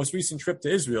on my most recent trip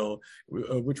to Israel,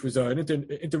 which was an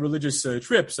interreligious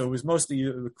trip. So it was mostly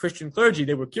the Christian clergy.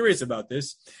 They were curious about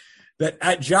this, that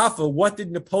at Jaffa, what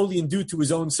did Napoleon do to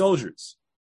his own soldiers?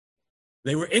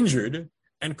 They were injured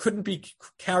and couldn't be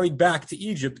carried back to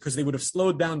Egypt because they would have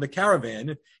slowed down the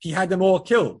caravan. He had them all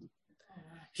killed.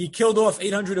 He killed off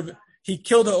 800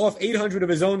 of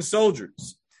his own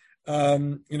soldiers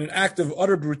in an act of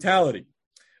utter brutality.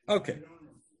 Okay.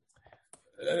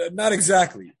 Not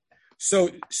exactly.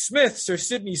 So Sir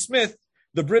Sidney Smith,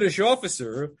 the British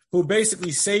officer who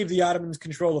basically saved the Ottomans'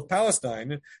 control of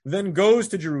Palestine, then goes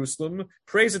to Jerusalem,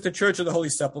 prays at the Church of the Holy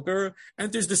Sepulchre,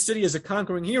 enters the city as a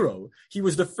conquering hero. He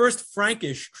was the first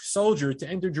Frankish soldier to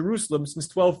enter Jerusalem since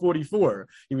 1244.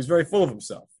 He was very full of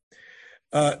himself.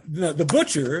 The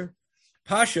butcher,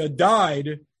 Pasha,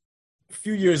 died a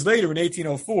few years later in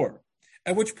 1804,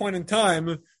 at which point in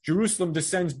time, Jerusalem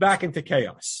descends back into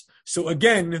chaos. So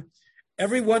again,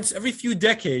 every few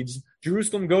decades,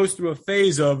 Jerusalem goes through a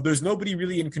phase of there's nobody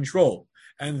really in control.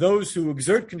 And those who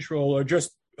exert control are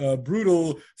just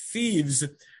brutal thieves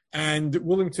and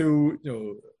willing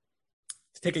to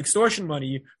take extortion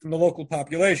money from the local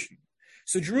population.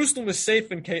 So Jerusalem was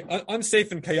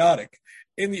unsafe and chaotic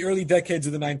in the early decades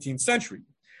of the 19th century.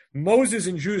 Moses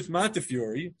and Judith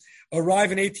Montefiore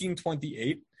arrive in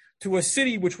 1828 to a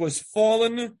city which was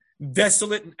fallen,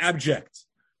 desolate, and abject.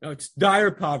 Now, it's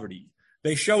dire poverty.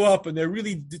 They show up and they're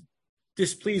really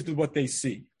displeased with what they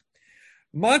see.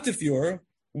 Montefiore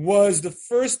was the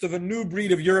first of a new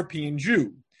breed of European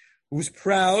Jew who was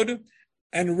proud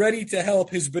and ready to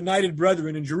help his benighted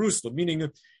brethren in Jerusalem,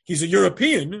 meaning he's a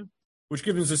European, which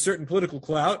gives him a certain political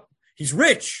clout. He's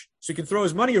rich, so he can throw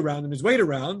his money around and his weight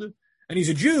around. And he's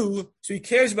a Jew, so he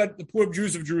cares about the poor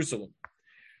Jews of Jerusalem.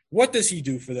 What does he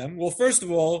do for them? Well, first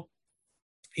of all,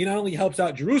 he not only helps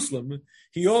out Jerusalem,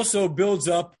 he also builds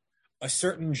up a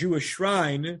certain Jewish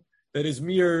shrine that is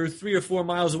mere 3 or 4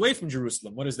 miles away from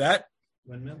Jerusalem. What is that?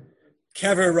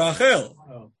 Kever Rachel.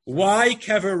 Oh. Why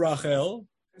Kever Rachel?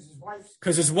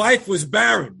 Because his wife was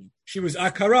barren. She was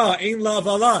Akara, Ein La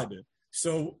Valad.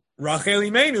 So Rachel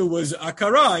Imenu was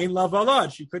akara in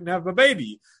lavalad. She couldn't have a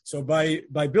baby. So by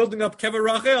building up Kever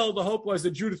Rachel, the hope was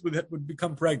that Judith would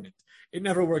become pregnant. It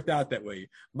never worked out that way.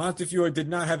 Montefiore did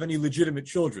not have any legitimate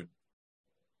children.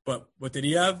 But what did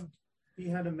he have? He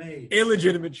had a maid.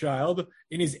 Illegitimate child.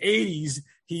 In his 80s,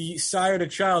 he sired a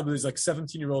child with his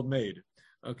 17-year-old maid.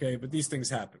 Okay, but these things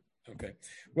happen. Okay,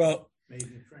 well. Made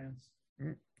in France.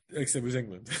 Except it was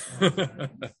England.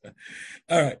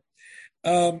 All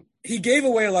right. He gave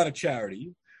away a lot of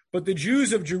charity, but the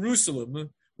Jews of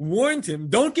Jerusalem warned him,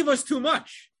 don't give us too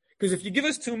much. Because if you give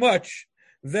us too much,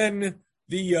 then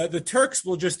the Turks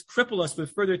will just cripple us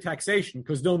with further taxation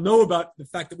because they'll know about the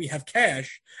fact that we have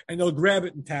cash and they'll grab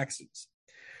it in taxes.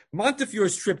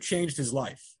 Montefiore's trip changed his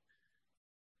life.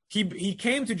 He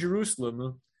came to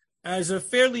Jerusalem as a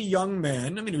fairly young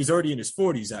man. I mean, he was already in his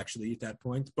 40s, actually, at that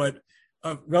point, but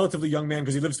a relatively young man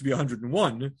because he lives to be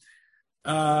 101.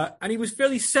 And he was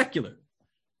fairly secular.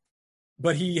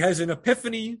 But he has an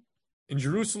epiphany in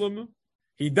Jerusalem.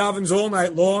 He davens all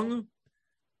night long.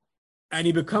 And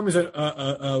he becomes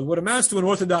what amounts to an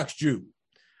Orthodox Jew.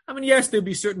 I mean, yes, there'd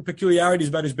be certain peculiarities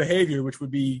about his behavior, which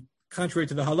would be contrary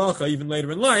to the halacha even later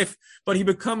in life, but he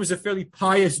becomes a fairly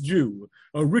pious Jew,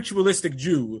 a ritualistic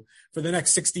Jew for the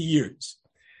next 60 years.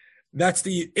 That's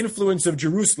the influence of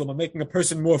Jerusalem on making a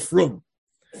person more frum.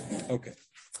 Okay.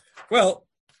 Well,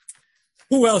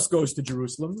 who else goes to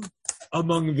Jerusalem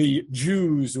among the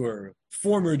Jews or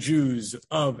former Jews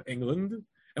of England?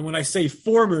 And when I say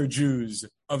former Jews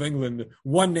of England,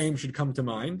 one name should come to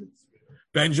mind.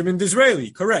 Benjamin Disraeli,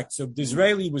 correct. So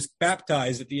Disraeli was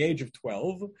baptized at the age of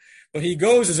 12, but he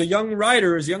goes as a young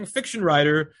writer, as a young fiction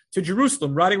writer, to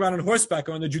Jerusalem, riding around on horseback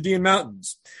on the Judean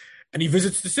mountains. And he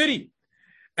visits the city.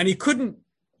 And he couldn't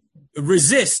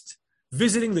resist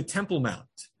visiting the Temple Mount.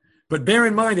 But bear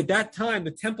in mind, at that time,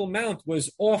 the Temple Mount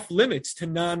was off limits to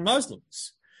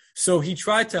non-Muslims. So he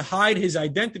tried to hide his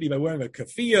identity by wearing a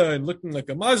keffiyeh and looking like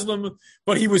a Muslim,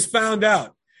 but he was found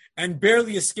out and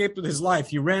barely escaped with his life.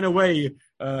 He ran away,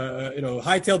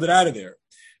 hightailed it out of there,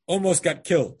 almost got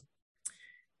killed.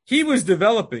 He was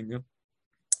developing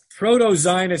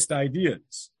proto-Zionist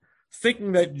ideas,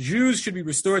 thinking that Jews should be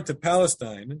restored to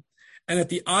Palestine and that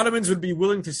the Ottomans would be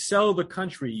willing to sell the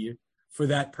country for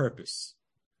that purpose.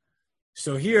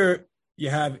 So here you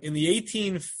have in the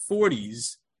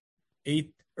 1840s,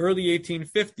 early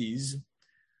 1850s,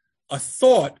 a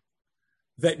thought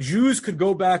that Jews could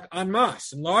go back en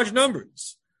masse in large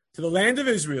numbers to the land of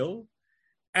Israel,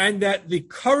 and that the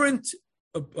current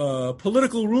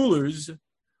political rulers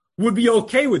would be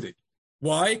okay with it.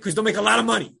 Why? Because they'll make a lot of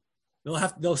money.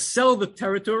 They'll sell the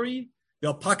territory,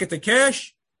 they'll pocket the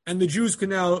cash, and the Jews can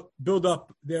now build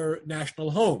up their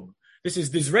national home. This is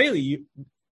Disraeli,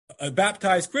 a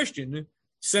baptized Christian,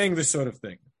 saying this sort of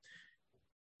thing.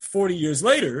 40 years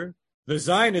later, the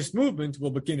Zionist movement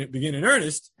will begin in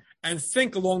earnest and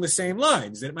think along the same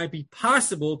lines, that it might be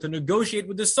possible to negotiate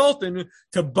with the Sultan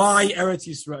to buy Eretz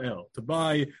Yisrael, to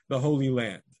buy the Holy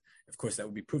Land. Of course, that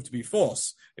would be proved to be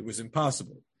false. It was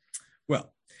impossible.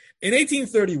 Well, in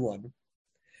 1831,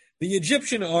 the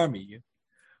Egyptian army,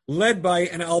 led by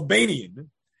an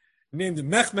Albanian named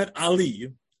Mehmet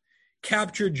Ali,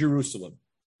 captured Jerusalem.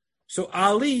 So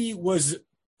Ali was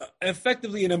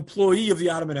effectively an employee of the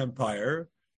Ottoman Empire,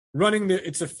 running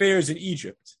its affairs in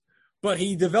Egypt. But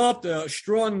he developed a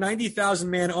strong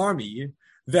 90,000-man army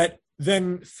that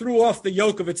then threw off the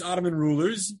yoke of its Ottoman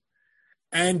rulers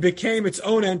and became its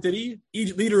own entity,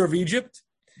 leader of Egypt.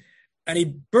 And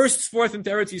he bursts forth into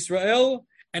Eretz Yisrael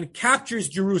and captures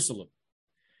Jerusalem.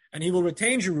 And he will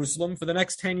retain Jerusalem for the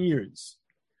next 10 years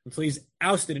until he's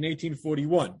ousted in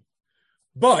 1841.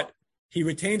 But he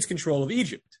retains control of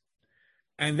Egypt.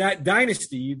 And that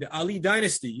dynasty, the Ali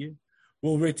dynasty,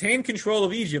 will retain control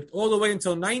of Egypt all the way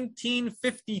until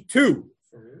 1952.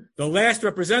 The last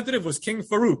representative was King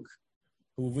Farouk,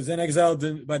 who was then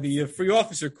exiled by the Free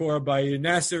Officer Corps by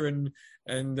Nasser and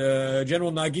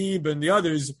General Naguib and the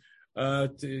others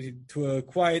to a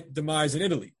quiet demise in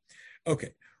Italy.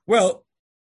 Okay, well,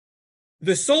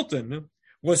 the Sultan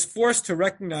was forced to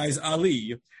recognize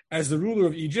Ali as the ruler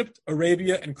of Egypt,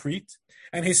 Arabia, and Crete,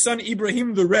 and his son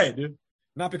Ibrahim the Red,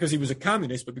 not because he was a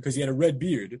communist, but because he had a red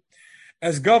beard,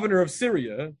 as governor of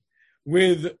Syria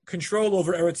with control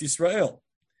over Eretz Yisrael,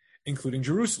 including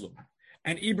Jerusalem.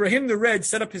 And Ibrahim the Red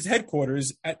set up his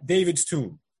headquarters at David's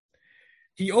tomb.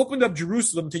 He opened up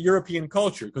Jerusalem to European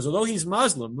culture, because although he's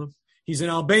Muslim, he's an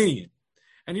Albanian.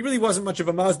 And he really wasn't much of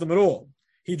a Muslim at all.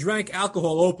 He drank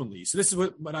alcohol openly. So this is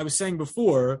what I was saying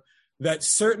before, that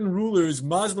certain rulers,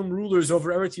 Muslim rulers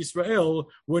over Eretz Yisrael,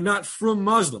 were not from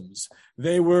Muslims.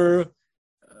 They were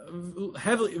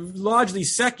largely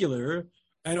secular,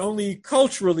 and only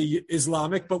culturally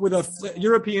Islamic, but with a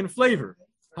European flavor.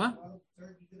 Huh?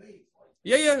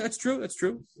 Yeah, that's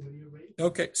true.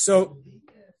 Okay, so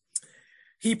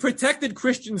he protected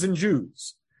Christians and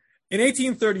Jews. In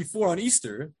 1834, on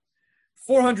Easter,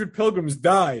 400 pilgrims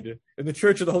died in the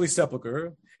Church of the Holy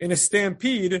Sepulchre in a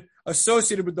stampede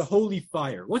associated with the Holy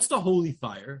Fire. What's the Holy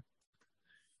Fire?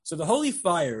 So the Holy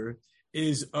Fire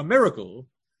is a miracle,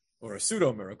 or a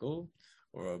pseudo-miracle,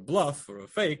 or a bluff, or a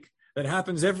fake, that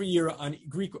happens every year on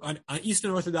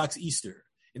Eastern Orthodox Easter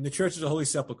in the Church of the Holy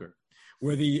Sepulchre,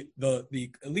 where the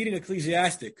leading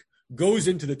ecclesiastic goes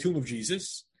into the tomb of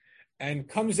Jesus and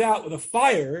comes out with a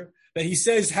fire that he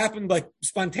says happened like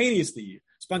spontaneous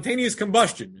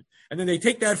combustion. And then they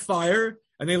take that fire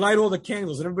and they light all the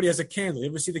candles, and everybody has a candle. You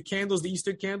ever see the candles, the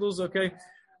Easter candles? Okay.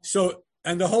 So,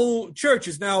 and the whole church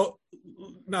is now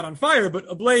not on fire, but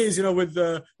ablaze, with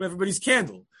everybody's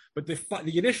candle. But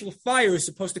the initial fire is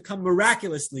supposed to come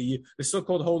miraculously, the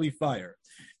so-called holy fire.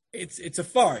 It's a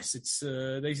farce. It's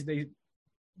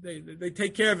they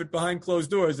take care of it behind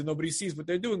closed doors, and nobody sees what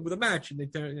they're doing with a match, and they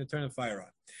turn the fire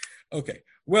on. Okay.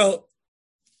 Well,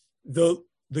 the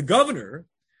governor,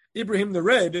 Ibrahim the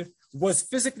Red, was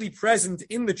physically present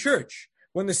in the church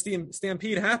when the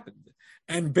stampede happened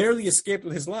and barely escaped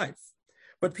with his life.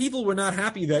 But people were not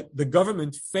happy that the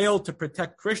government failed to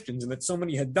protect Christians and that so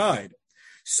many had died.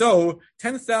 So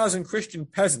 10,000 Christian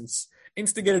peasants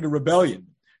instigated a rebellion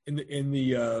in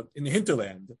the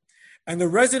hinterland, and the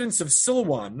residents of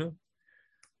Silwan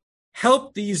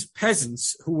helped these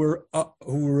peasants who were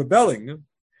rebelling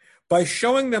by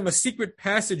showing them a secret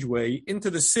passageway into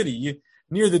the city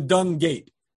near the Dung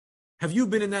Gate. Have you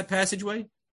been in that passageway?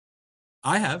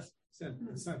 I have.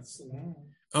 It's not Silwan.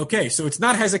 Okay, so it's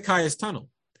not Hezekiah's tunnel.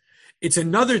 It's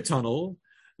another tunnel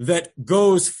that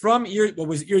goes from what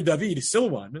was Ir David,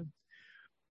 Silwan,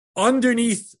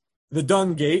 underneath the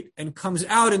Dung Gate and comes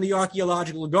out in the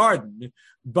archaeological garden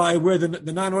by where the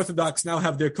non-Orthodox now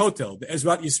have their kotel, the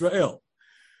Ezrat Yisrael.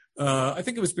 I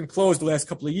think it was been closed the last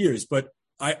couple of years, but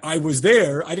I was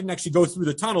there. I didn't actually go through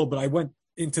the tunnel, but I went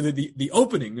into the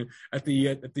opening at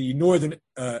the northern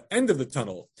end of the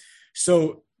tunnel.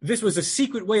 So this was a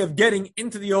secret way of getting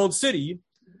into the old city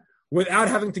without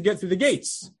having to get through the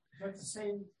gates. That's the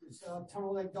same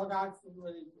tunnel they dug out for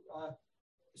the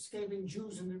escaping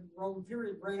Jews in the Roman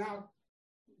period, ran out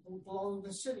below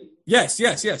the city. Yes.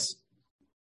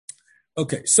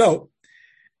 Okay, so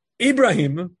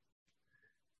Ibrahim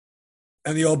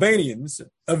and the Albanians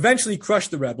eventually crush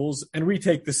the rebels and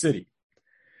retake the city.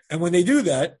 And when they do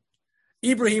that,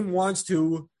 Ibrahim wants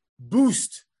to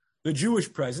boost the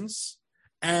Jewish presence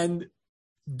and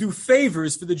do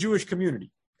favors for the Jewish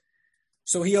community.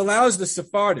 So he allows the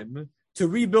Sephardim to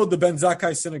rebuild the Ben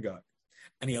Zakkai synagogue.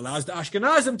 And he allows the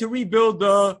Ashkenazim to rebuild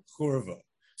the Churva.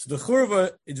 So the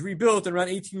Churva is rebuilt in around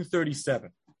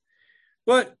 1837.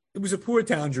 But it was a poor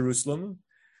town, Jerusalem,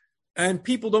 and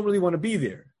people don't really want to be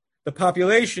there. The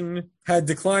population had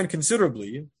declined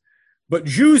considerably, but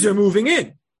Jews are moving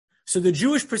in. So the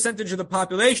Jewish percentage of the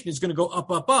population is going to go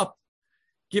up,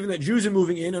 given that Jews are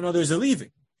moving in and others are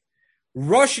leaving.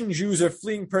 Russian Jews are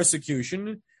fleeing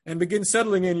persecution and begin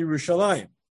settling in Yerushalayim.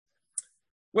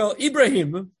 Well,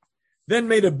 Ibrahim then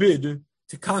made a bid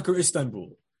to conquer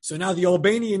Istanbul. So now the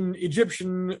Albanian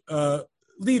Egyptian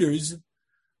leaders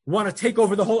want to take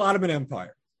over the whole Ottoman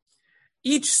Empire.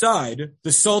 Each side,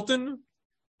 the Sultan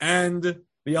and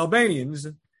the Albanians,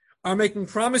 are making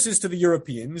promises to the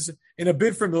Europeans in a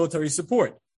bid for military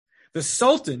support. The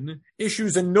Sultan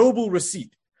issues a noble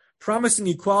receipt promising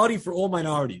equality for all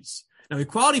minorities. Now,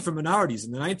 equality for minorities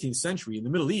in the 19th century in the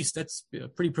Middle East, that's a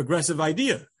pretty progressive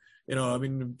idea.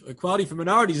 Equality for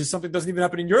minorities is something that doesn't even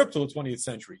happen in Europe till the 20th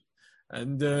century.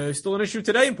 And still an issue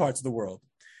today in parts of the world.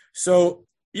 So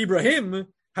Ibrahim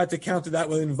had to counter that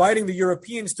with inviting the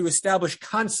Europeans to establish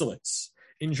consulates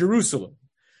in Jerusalem.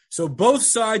 So both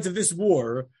sides of this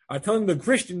war are telling the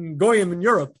Christian Goyim in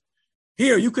Europe,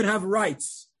 here, you can have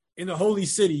rights in the holy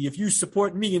city if you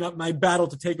support me in my battle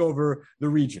to take over the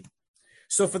region.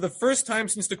 So for the first time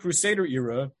since the Crusader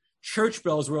era, church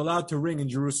bells were allowed to ring in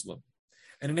Jerusalem.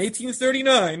 And in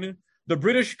 1839, the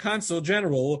British Consul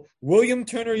General, William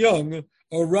Turner Young,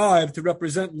 arrived to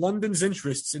represent London's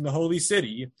interests in the holy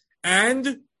city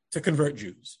and to convert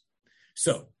Jews.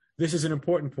 So this is an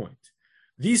important point.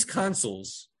 These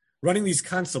consuls running these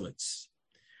consulates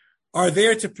are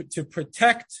there to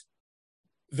protect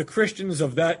the Christians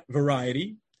of that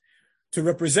variety, to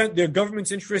represent their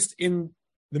government's interest in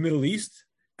the Middle East,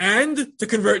 and to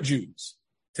convert Jews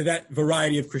to that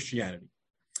variety of Christianity.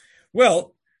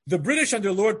 Well, the British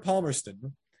under Lord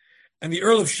Palmerston and the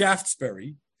Earl of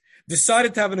Shaftesbury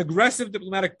decided to have an aggressive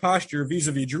diplomatic posture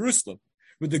vis-a-vis Jerusalem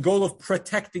with the goal of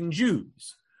protecting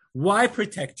Jews. Why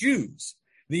protect Jews?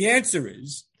 The answer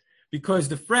is because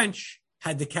the French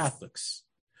had the Catholics.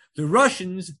 The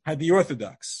Russians had the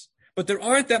Orthodox. But there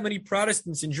aren't that many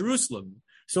Protestants in Jerusalem.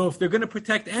 So if they're going to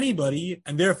protect anybody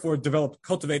and therefore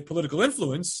cultivate political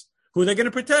influence, who are they going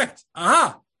to protect?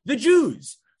 The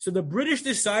Jews. So the British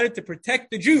decided to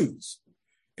protect the Jews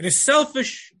in a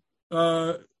selfish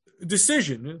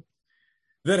decision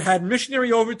that had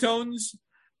missionary overtones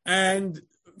and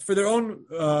for their own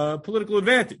political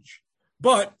advantage.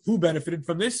 But who benefited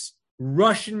from this?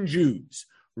 Russian Jews.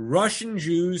 Russian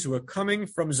Jews who are coming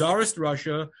from Tsarist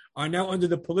Russia are now under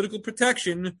the political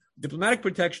protection, diplomatic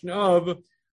protection of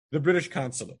the British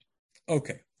consulate.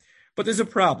 Okay, but there's a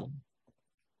problem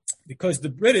because the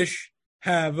British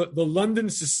have the London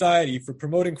Society for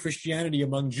Promoting Christianity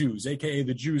Among Jews, aka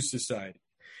the Jews Society.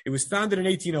 It was founded in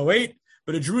 1808,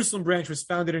 but a Jerusalem branch was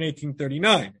founded in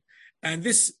 1839. And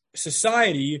this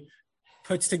society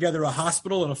puts together a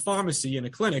hospital and a pharmacy and a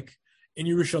clinic in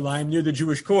Yerushalayim near the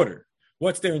Jewish quarter.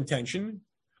 What's their intention?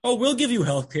 Oh, we'll give you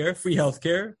healthcare, free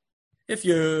healthcare, if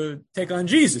you take on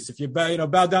Jesus, if you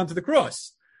bow down to the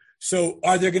cross. So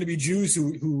are there going to be Jews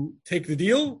who take the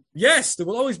deal? Yes, there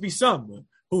will always be some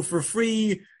who for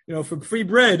free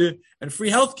bread and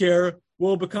free healthcare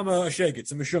will become a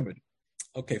shegitz, a meshumad.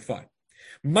 Okay, fine.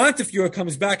 Montefiore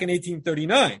comes back in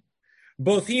 1839.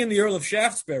 Both he and the Earl of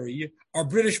Shaftesbury are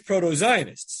British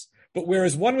proto-Zionists. But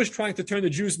whereas one was trying to turn the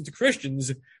Jews into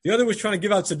Christians, the other was trying to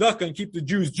give out tzedakah and keep the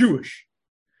Jews Jewish.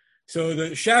 So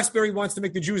the Shaftesbury wants to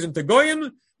make the Jews into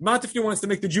Goyim, Montefiore wants to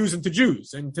make the Jews into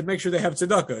Jews and to make sure they have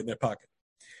tzedakah in their pocket.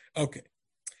 Okay.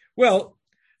 Well,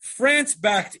 France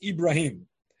backed Ibrahim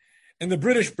and the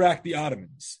British backed the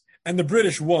Ottomans and the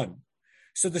British won.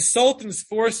 So the Sultan's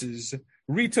forces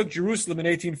retook Jerusalem in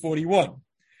 1841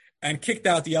 and kicked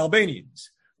out the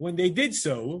Albanians. When they did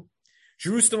so,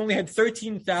 Jerusalem only had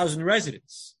 13,000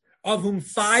 residents, of whom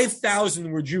 5,000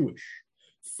 were Jewish.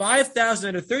 5,000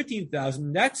 out of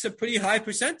 13,000, that's a pretty high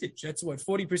percentage. That's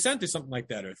 40% or something like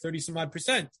that, or 30 some odd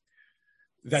percent.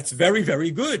 That's very,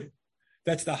 very good.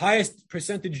 That's the highest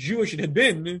percentage Jewish it had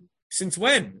been since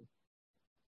when?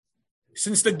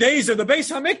 Since the days of the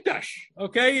Beis HaMikdash,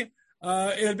 okay?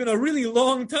 It had been a really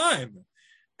long time.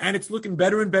 And it's looking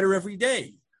better and better every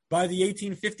day. By the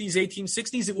 1850s,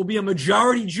 1860s, it will be a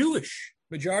majority Jewish.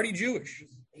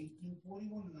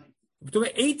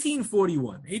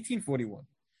 1841.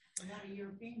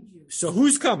 So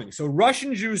who's coming? So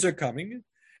Russian Jews are coming,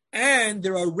 and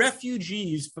there are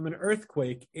refugees from an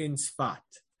earthquake in Tzfat.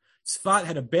 Tzfat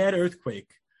had a bad earthquake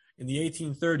in the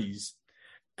 1830s,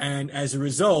 and as a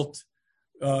result,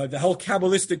 the whole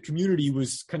Kabbalistic community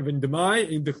was kind of in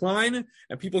decline,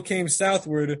 and people came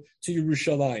southward to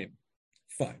Yerushalayim.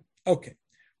 Fine. Okay.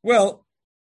 Well,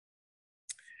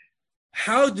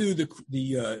 how do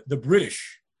the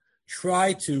British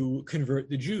try to convert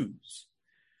the Jews?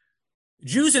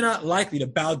 Jews are not likely to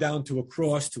bow down to a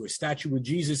cross, to a statue with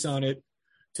Jesus on it,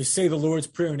 to say the Lord's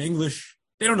Prayer in English.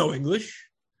 They don't know English.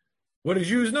 What do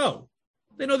Jews know?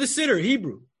 They know the Siddur,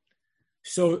 Hebrew.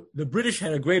 So the British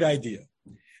had a great idea.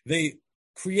 They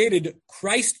created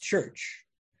Christ Church,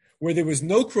 where there was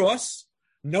no cross,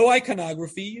 no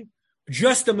iconography,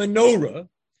 just a menorah.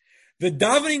 The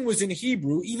davening was in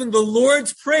Hebrew. Even the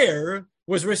Lord's Prayer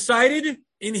was recited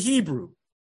in Hebrew.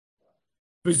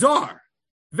 Bizarre.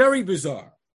 Very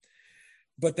bizarre.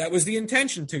 But that was the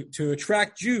intention, to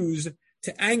attract Jews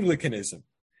to Anglicanism.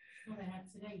 Well, they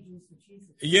have today, Jews for Jesus.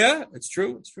 Yeah, it's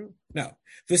true. Now,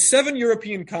 the 7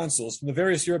 European consuls from the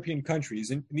various European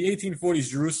countries in the 1840s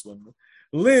Jerusalem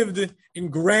lived in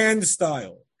grand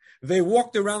style. They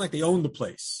walked around like they owned the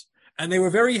place. And they were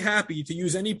very happy to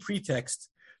use any pretext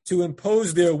to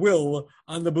impose their will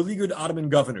on the beleaguered Ottoman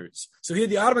governors. So here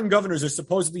the Ottoman governors are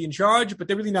supposedly in charge, but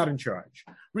they're really not in charge.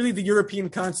 Really, the European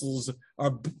consuls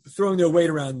are throwing their weight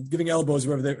around, giving elbows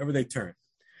wherever they turn.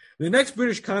 The next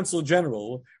British consul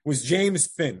general was James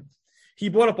Finn. He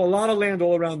bought up a lot of land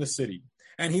all around the city,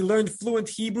 and he learned fluent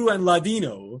Hebrew and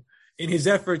Ladino in his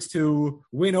efforts to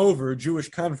win over Jewish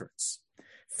converts.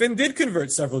 Finn did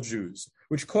convert several Jews,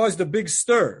 which caused a big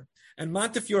stir, and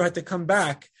Montefiore had to come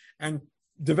back and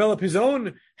develop his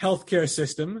own healthcare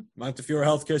system, Montefiore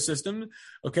healthcare system.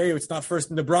 Okay, it's not first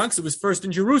in the Bronx, it was first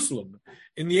in Jerusalem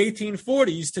in the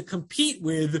 1840s to compete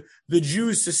with the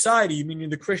Jews' society, meaning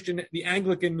the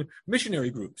Anglican missionary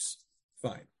groups.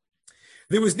 Fine.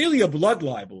 There was nearly a blood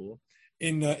libel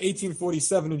in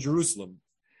 1847 in Jerusalem,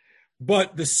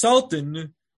 but the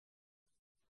Sultan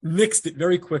nixed it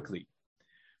very quickly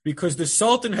because the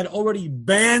Sultan had already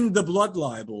banned the blood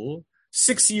libel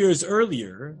 6 years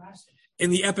earlier in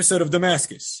the episode of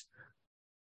Damascus.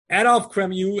 Adolf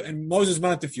Kremu and Moses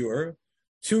Montefiore,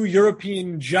 two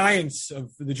European giants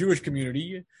of the Jewish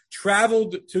community,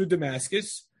 traveled to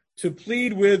Damascus to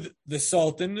plead with the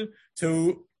Sultan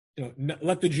to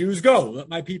let the Jews go, let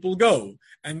my people go.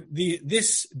 And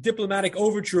this diplomatic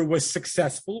overture was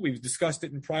successful. We've discussed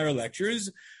it in prior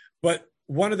lectures. But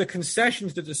one of the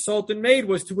concessions that the Sultan made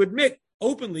was to admit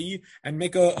openly and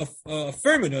make a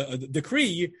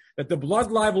decree that the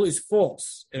blood libel is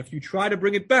false. And if you try to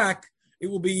bring it back, it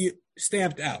will be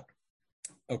stamped out.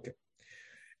 Okay.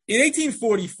 In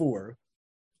 1844,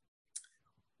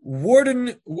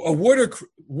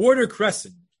 Warder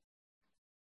Cresson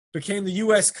became the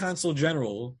U.S. Consul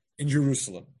General in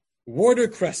Jerusalem. Warder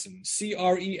Cresson,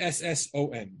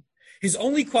 Cresson. His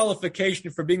only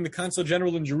qualification for being the Consul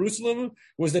General in Jerusalem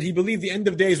was that he believed the end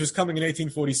of days was coming in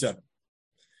 1847.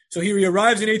 So here he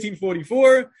arrives in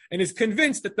 1844 and is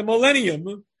convinced that the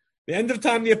millennium, the end of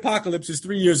time, the apocalypse, is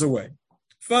 3 years away.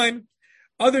 Fine.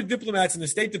 Other diplomats in the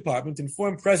State Department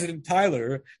informed President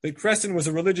Tyler that Cresson was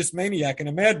a religious maniac and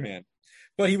a madman,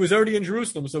 but he was already in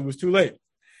Jerusalem, so it was too late.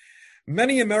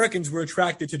 Many Americans were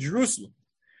attracted to Jerusalem.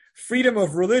 Freedom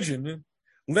of religion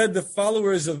led to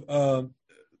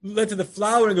the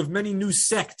flowering of many new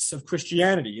sects of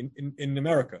Christianity in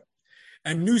America.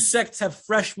 And new sects have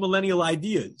fresh millennial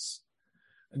ideas.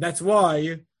 And that's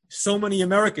why so many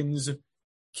Americans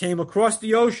came across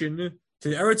the ocean to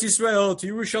Eretz Yisrael,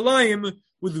 to Yerushalayim,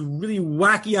 with really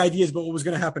wacky ideas about what was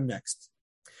going to happen next.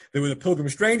 There were the Pilgrim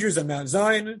Strangers at Mount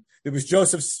Zion. There was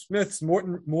Joseph Smith's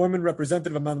Mormon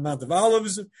representative on the Mount of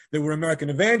Olives. There were American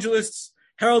evangelists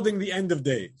heralding the end of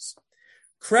days.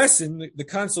 Cresson, the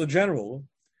Consul General,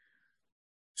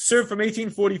 served from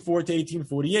 1844 to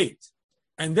 1848.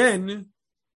 And then,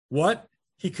 what?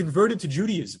 He converted to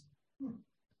Judaism.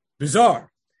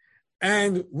 Bizarre.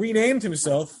 And renamed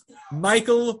himself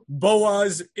Michael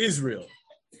Boaz Israel.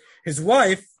 His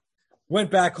wife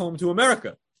went back home to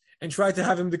America and tried to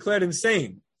have him declared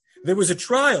insane. There was a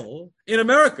trial in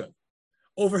America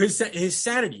over his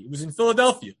sanity. It was in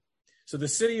Philadelphia. So the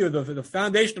city, or the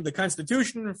foundation of the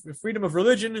Constitution, freedom of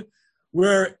religion,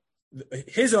 where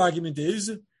his argument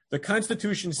is the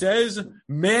Constitution says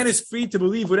man is free to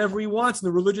believe whatever he wants in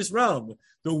the religious realm.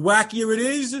 The wackier it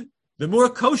is, the more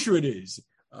kosher it is.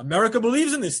 America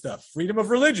believes in this stuff, freedom of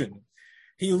religion.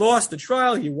 He lost the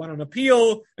trial, he won an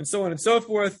appeal, and so on and so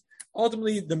forth.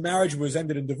 Ultimately, the marriage was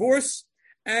ended in divorce,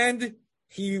 and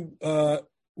he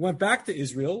went back to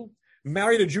Israel,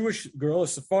 married a Jewish girl, a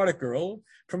Sephardic girl,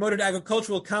 promoted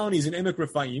agricultural colonies in Emek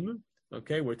Rephaim,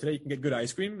 okay, where today you can get good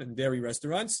ice cream and dairy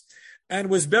restaurants, and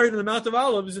was buried on the Mount of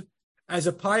Olives as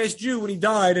a pious Jew when he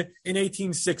died in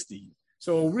 1860.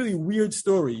 So a really weird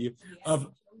story of,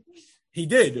 he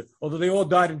did, although they all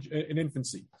died in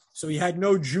infancy. So he had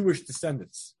no Jewish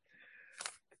descendants.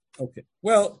 Okay,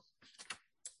 well,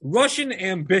 Russian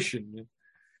ambition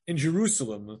in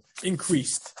Jerusalem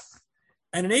increased.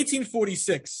 And in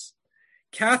 1846,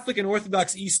 Catholic and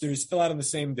Orthodox Easters fell out on the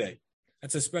same day.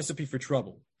 That's a recipe for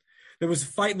trouble. There was a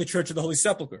fight in the Church of the Holy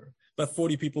Sepulchre, left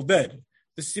 40 people dead.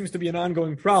 This seems to be an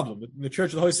ongoing problem. In the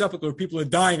Church of the Holy Sepulchre, people are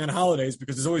dying on holidays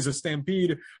because there's always a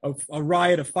stampede, a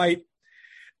riot, a fight.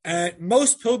 And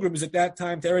most pilgrims at that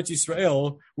time to Eretz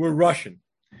Yisrael were Russian.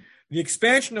 The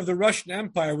expansion of the Russian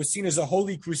Empire was seen as a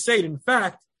holy crusade. In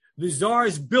fact, the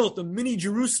Tsars built a mini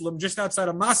Jerusalem just outside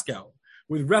of Moscow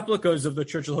with replicas of the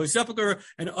Church of the Holy Sepulchre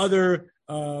and other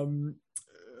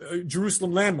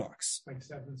Jerusalem landmarks. Like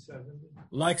 770?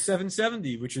 Like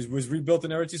 770, which was rebuilt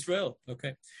in Eretz Yisrael.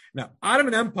 Okay. Now,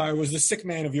 Ottoman Empire was the sick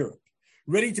man of Europe,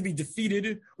 ready to be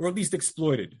defeated or at least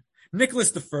exploited.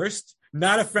 Nicholas I,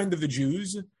 not a friend of the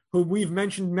Jews, whom we've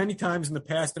mentioned many times in the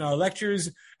past in our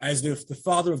lectures as the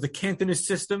father of the Cantonist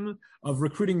system of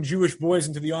recruiting Jewish boys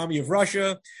into the army of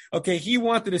Russia. Okay, he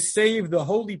wanted to save the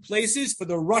holy places for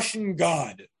the Russian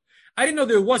God. I didn't know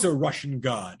there was a Russian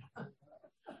God.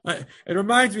 It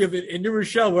reminds me of it in New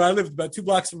Rochelle, where I lived about 2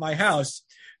 blocks from my house.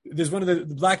 There's one of the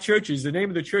black churches. The name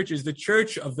of the church is the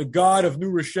Church of the God of New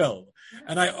Rochelle.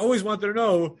 And I always wanted to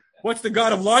know, what's the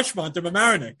God of Larchmont or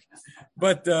Mamaroneck?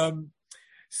 But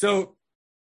so,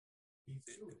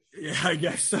 yeah, I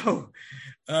guess so.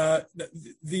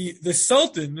 The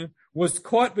Sultan was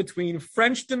caught between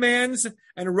French demands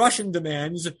and Russian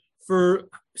demands for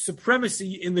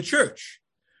supremacy in the church.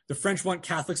 The French want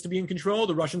Catholics to be in control.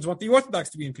 The Russians want the Orthodox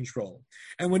to be in control.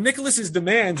 And when Nicholas's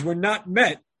demands were not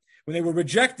met, when they were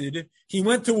rejected, he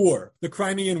went to war, the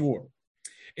Crimean War.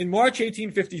 In March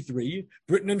 1853,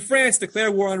 Britain and France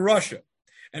declared war on Russia.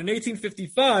 And in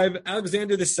 1855,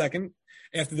 Alexander II,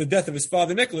 after the death of his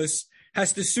father Nicholas,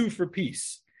 has to sue for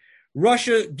peace.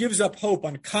 Russia gives up hope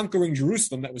on conquering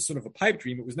Jerusalem. That was sort of a pipe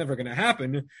dream. It was never going to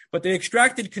happen. But they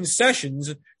extracted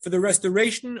concessions for the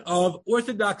restoration of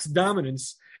Orthodox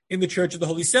dominance in the Church of the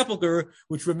Holy Sepulchre,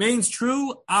 which remains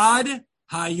true ad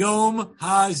hayom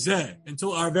hazeh,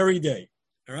 until our very day.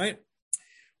 All right?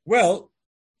 Well,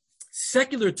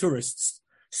 secular tourists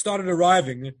started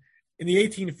arriving in the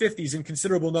 1850s in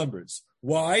considerable numbers.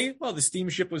 Why? Well, the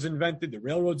steamship was invented. The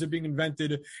railroads are being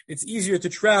invented. It's easier to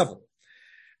travel.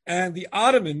 And the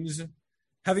Ottomans,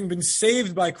 having been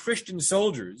saved by Christian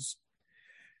soldiers,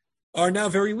 are now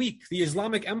very weak. The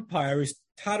Islamic Empire is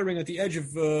tottering at the edge of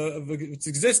its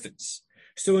existence.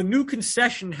 So a new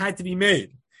concession had to be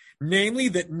made, namely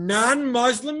that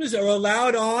non-Muslims are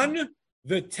allowed on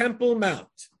the Temple Mount.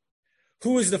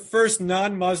 Who is the first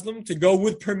non-Muslim to go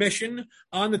with permission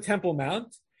on the Temple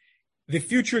Mount? The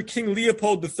future King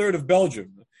Leopold III of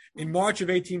Belgium in March of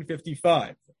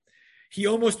 1855. He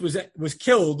almost was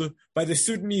killed by the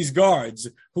Sudanese guards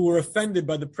who were offended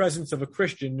by the presence of a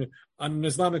Christian on an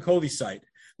Islamic holy site.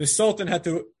 The Sultan had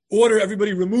to order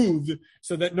everybody removed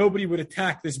so that nobody would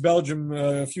attack this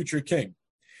Belgium future king.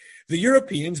 The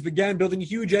Europeans began building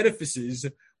huge edifices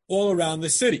all around the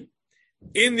city,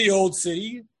 in the old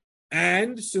city,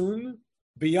 and soon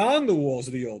beyond the walls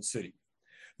of the old city.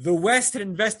 The West had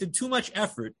invested too much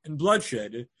effort and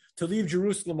bloodshed to leave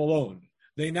Jerusalem alone.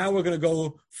 They now were going to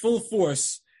go full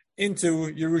force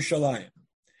into Jerusalem.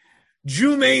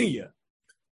 Jewmania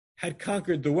had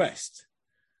conquered the West.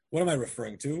 What am I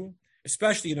referring to?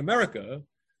 Especially in America,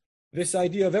 this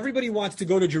idea of everybody wants to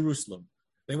go to Jerusalem.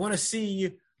 They want to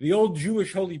see the old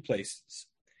Jewish holy places.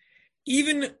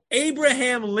 Even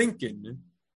Abraham Lincoln,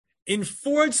 in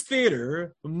Ford's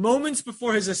Theater, moments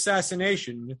before his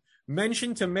assassination,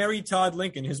 mentioned to Mary Todd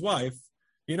Lincoln, his wife,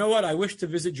 you know what, I wish to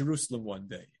visit Jerusalem one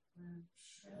day.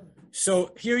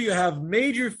 So here you have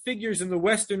major figures in the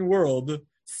Western world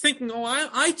thinking, oh,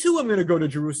 I too am going to go to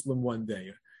Jerusalem one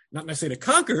day. Not necessarily to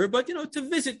conquer, but, to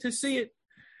visit, to see it.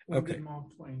 When did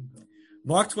Mark Twain go?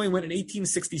 Mark Twain went in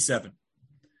 1867.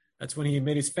 That's when he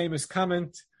made his famous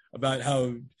comment about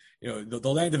how, the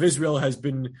land of Israel has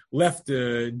been left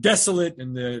desolate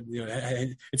and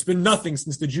it's been nothing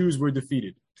since the Jews were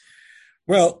defeated.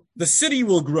 Well, the city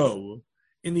will grow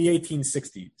in the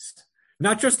 1860s,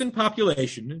 not just in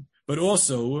population, but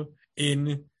also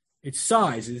in its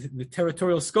size, in the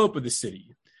territorial scope of the city.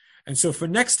 And so for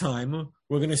next time,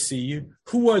 we're going to see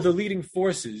who are the leading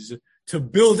forces to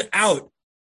build out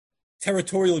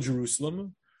territorial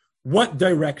Jerusalem, what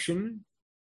direction,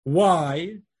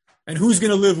 why, and who's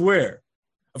going to live where.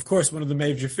 Of course, one of the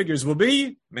major figures will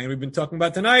be, man we've been talking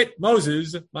about tonight,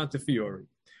 Moses Montefiore.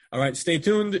 All right, stay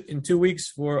tuned in 2 weeks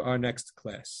for our next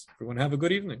class. Everyone have a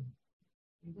good evening.